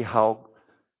basically how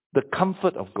the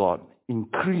comfort of God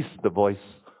increased the voice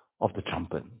of the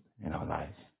trumpet in our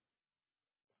lives.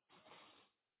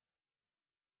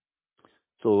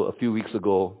 So a few weeks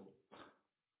ago,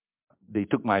 they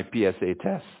took my PSA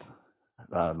test,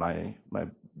 my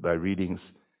readings,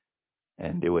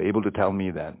 and they were able to tell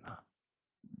me that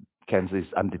cancer is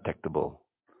undetectable.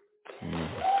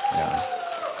 Yeah.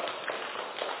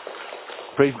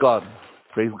 Praise God.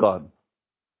 Praise God.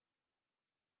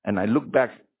 And I look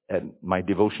back at my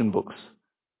devotion books.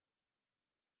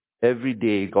 Every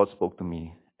day God spoke to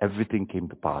me. Everything came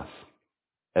to pass.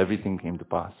 Everything came to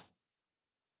pass.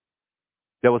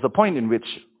 There was a point in which,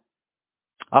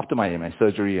 after my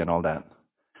surgery and all that,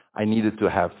 I needed to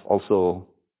have also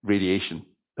radiation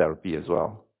therapy as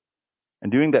well.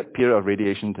 And during that period of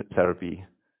radiation therapy,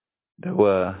 there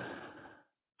were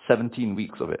 17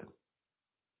 weeks of it.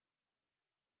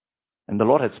 And the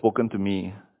Lord had spoken to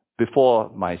me before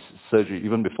my surgery,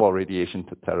 even before radiation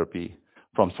therapy,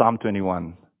 from Psalm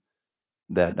 21,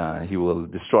 that He will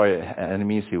destroy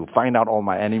enemies, He will find out all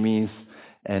my enemies,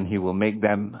 and He will make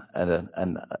them a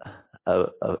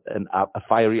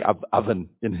fiery oven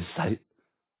in His sight.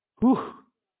 Whew.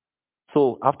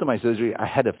 So after my surgery, I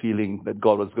had a feeling that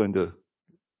God was going to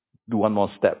do one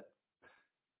more step.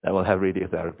 I will have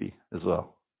radiotherapy as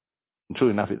well. And true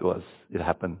enough, it was. It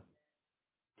happened.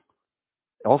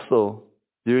 Also,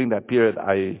 during that period,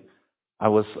 I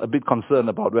was a bit concerned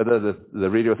about whether the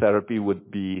radiotherapy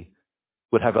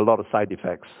would have a lot of side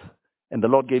effects. And the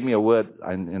Lord gave me a word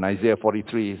in Isaiah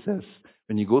 43. It says,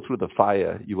 when you go through the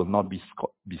fire, you will not be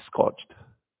scorched.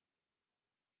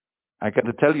 I got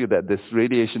to tell you that this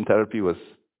radiation therapy was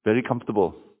very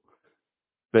comfortable,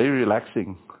 very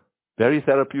relaxing, very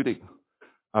therapeutic.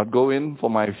 I'd go in for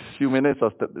my few minutes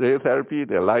of radiotherapy,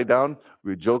 they'll lie down,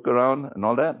 we joke around and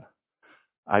all that.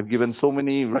 I've given so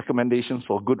many recommendations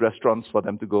for good restaurants for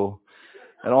them to go.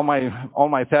 And all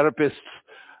my therapists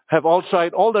have all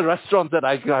tried all the restaurants that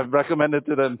I've recommended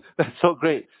to them. That's so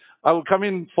great. I will come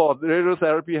in for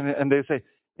radiotherapy and they say,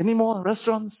 any more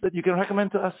restaurants that you can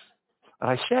recommend to us? And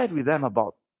I shared with them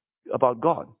about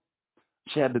God.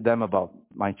 Shared with them about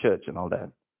my church and all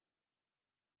that.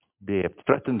 They have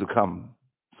threatened to come.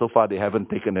 So far they haven't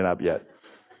taken it up yet.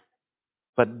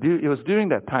 But it was during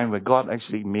that time where God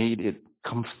actually made it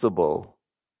comfortable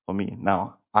for me.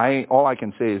 Now, all I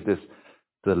can say is this: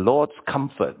 the Lord's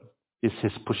comfort is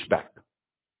His pushback.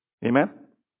 Amen?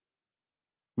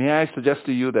 May I suggest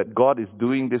to you that God is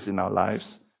doing this in our lives?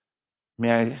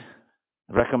 May I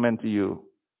recommend to you,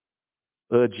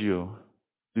 urge you,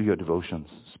 do your devotions,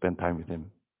 spend time with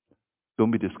Him.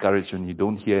 Don't be discouraged when you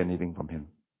don't hear anything from Him.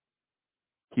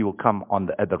 He will come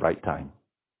at the right time.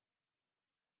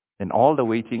 And all the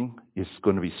waiting is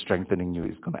going to be strengthening you.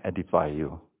 It's going to edify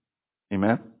you.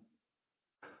 Amen?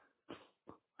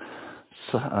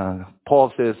 So,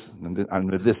 Paul says,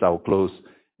 and with this I'll close,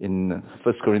 in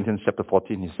 1 Corinthians chapter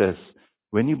 14, he says,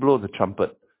 when you blow the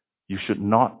trumpet, you should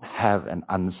not have an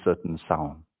uncertain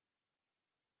sound.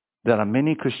 There are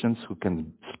many Christians who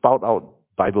can spout out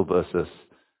Bible verses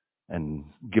and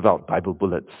give out Bible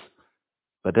bullets,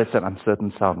 but that's an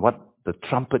uncertain sound. What the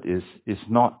trumpet is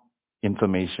not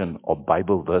information or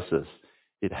Bible verses.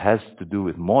 It has to do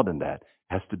with more than that.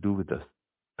 It has to do with the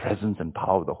presence and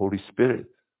power of the Holy Spirit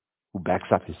who backs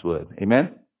up His word.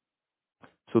 Amen?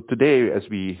 So today, as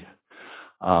we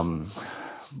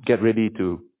get ready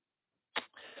to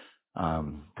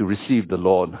receive the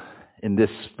Lord in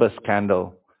this first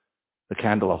candle, the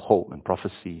candle of hope and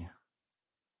prophecy,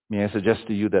 may I suggest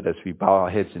to you that as we bow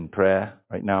our heads in prayer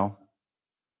right now,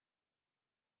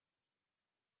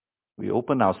 we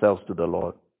open ourselves to the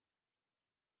Lord.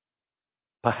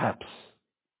 Perhaps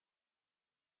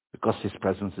because His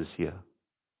presence is here,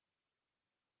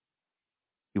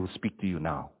 He will speak to you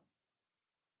now.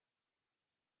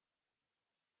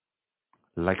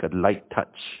 Like a light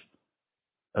touch,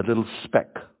 a little speck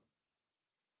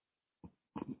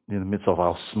in the midst of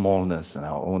our smallness and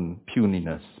our own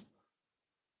puniness,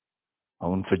 our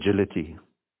own fragility.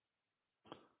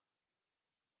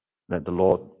 Let the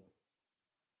Lord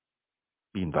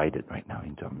be invited right now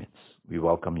into our midst. We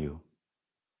welcome you.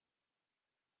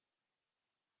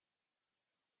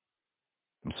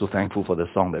 I'm so thankful for the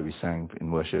song that we sang in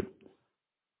worship.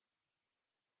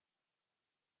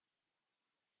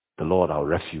 The Lord, our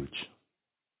refuge,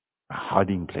 our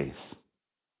hiding place.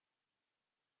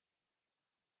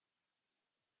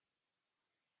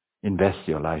 Invest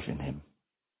your life in Him.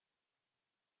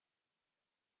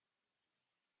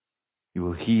 He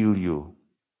will heal you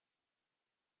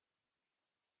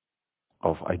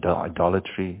of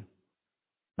idolatry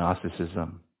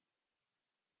narcissism,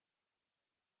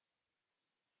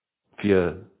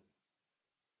 fear.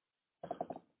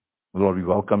 Lord, we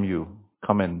welcome you.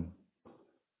 Come and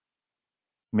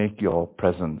make your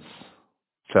presence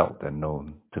felt and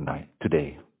known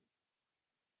today.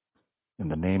 In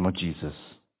the name of Jesus,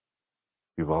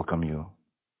 we welcome you.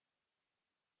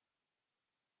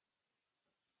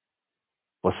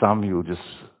 For some, you'll just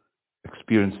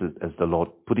experience it as the Lord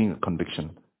putting a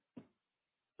conviction.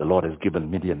 The Lord has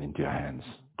given Midian into your hands.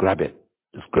 Grab it.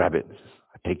 Just grab it.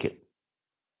 I take it.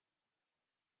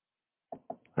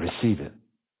 Receive it.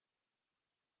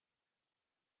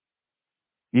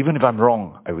 Even if I'm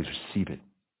wrong, I will receive it.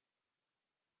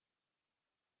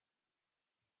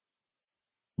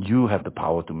 You have the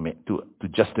power to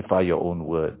justify your own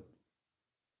word.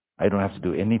 I don't have to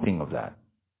do anything of that.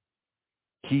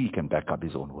 He can back up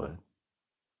his own word.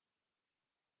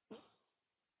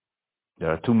 There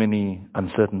are too many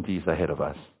uncertainties ahead of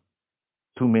us,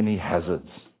 too many hazards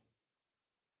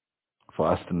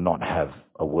for us to not have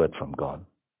a word from God.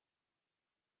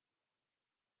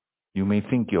 You may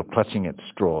think you're clutching at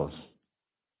straws,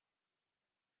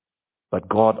 but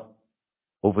God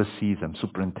oversees and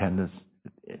superintends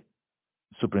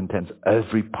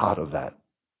every part of that.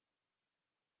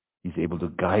 He's able to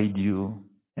guide you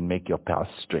and make your path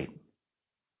straight.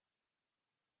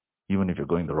 Even if you're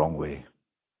going the wrong way,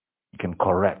 He can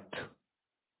correct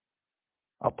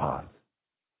our path.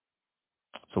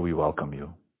 So we welcome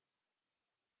you.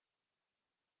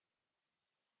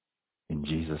 In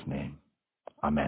Jesus' name.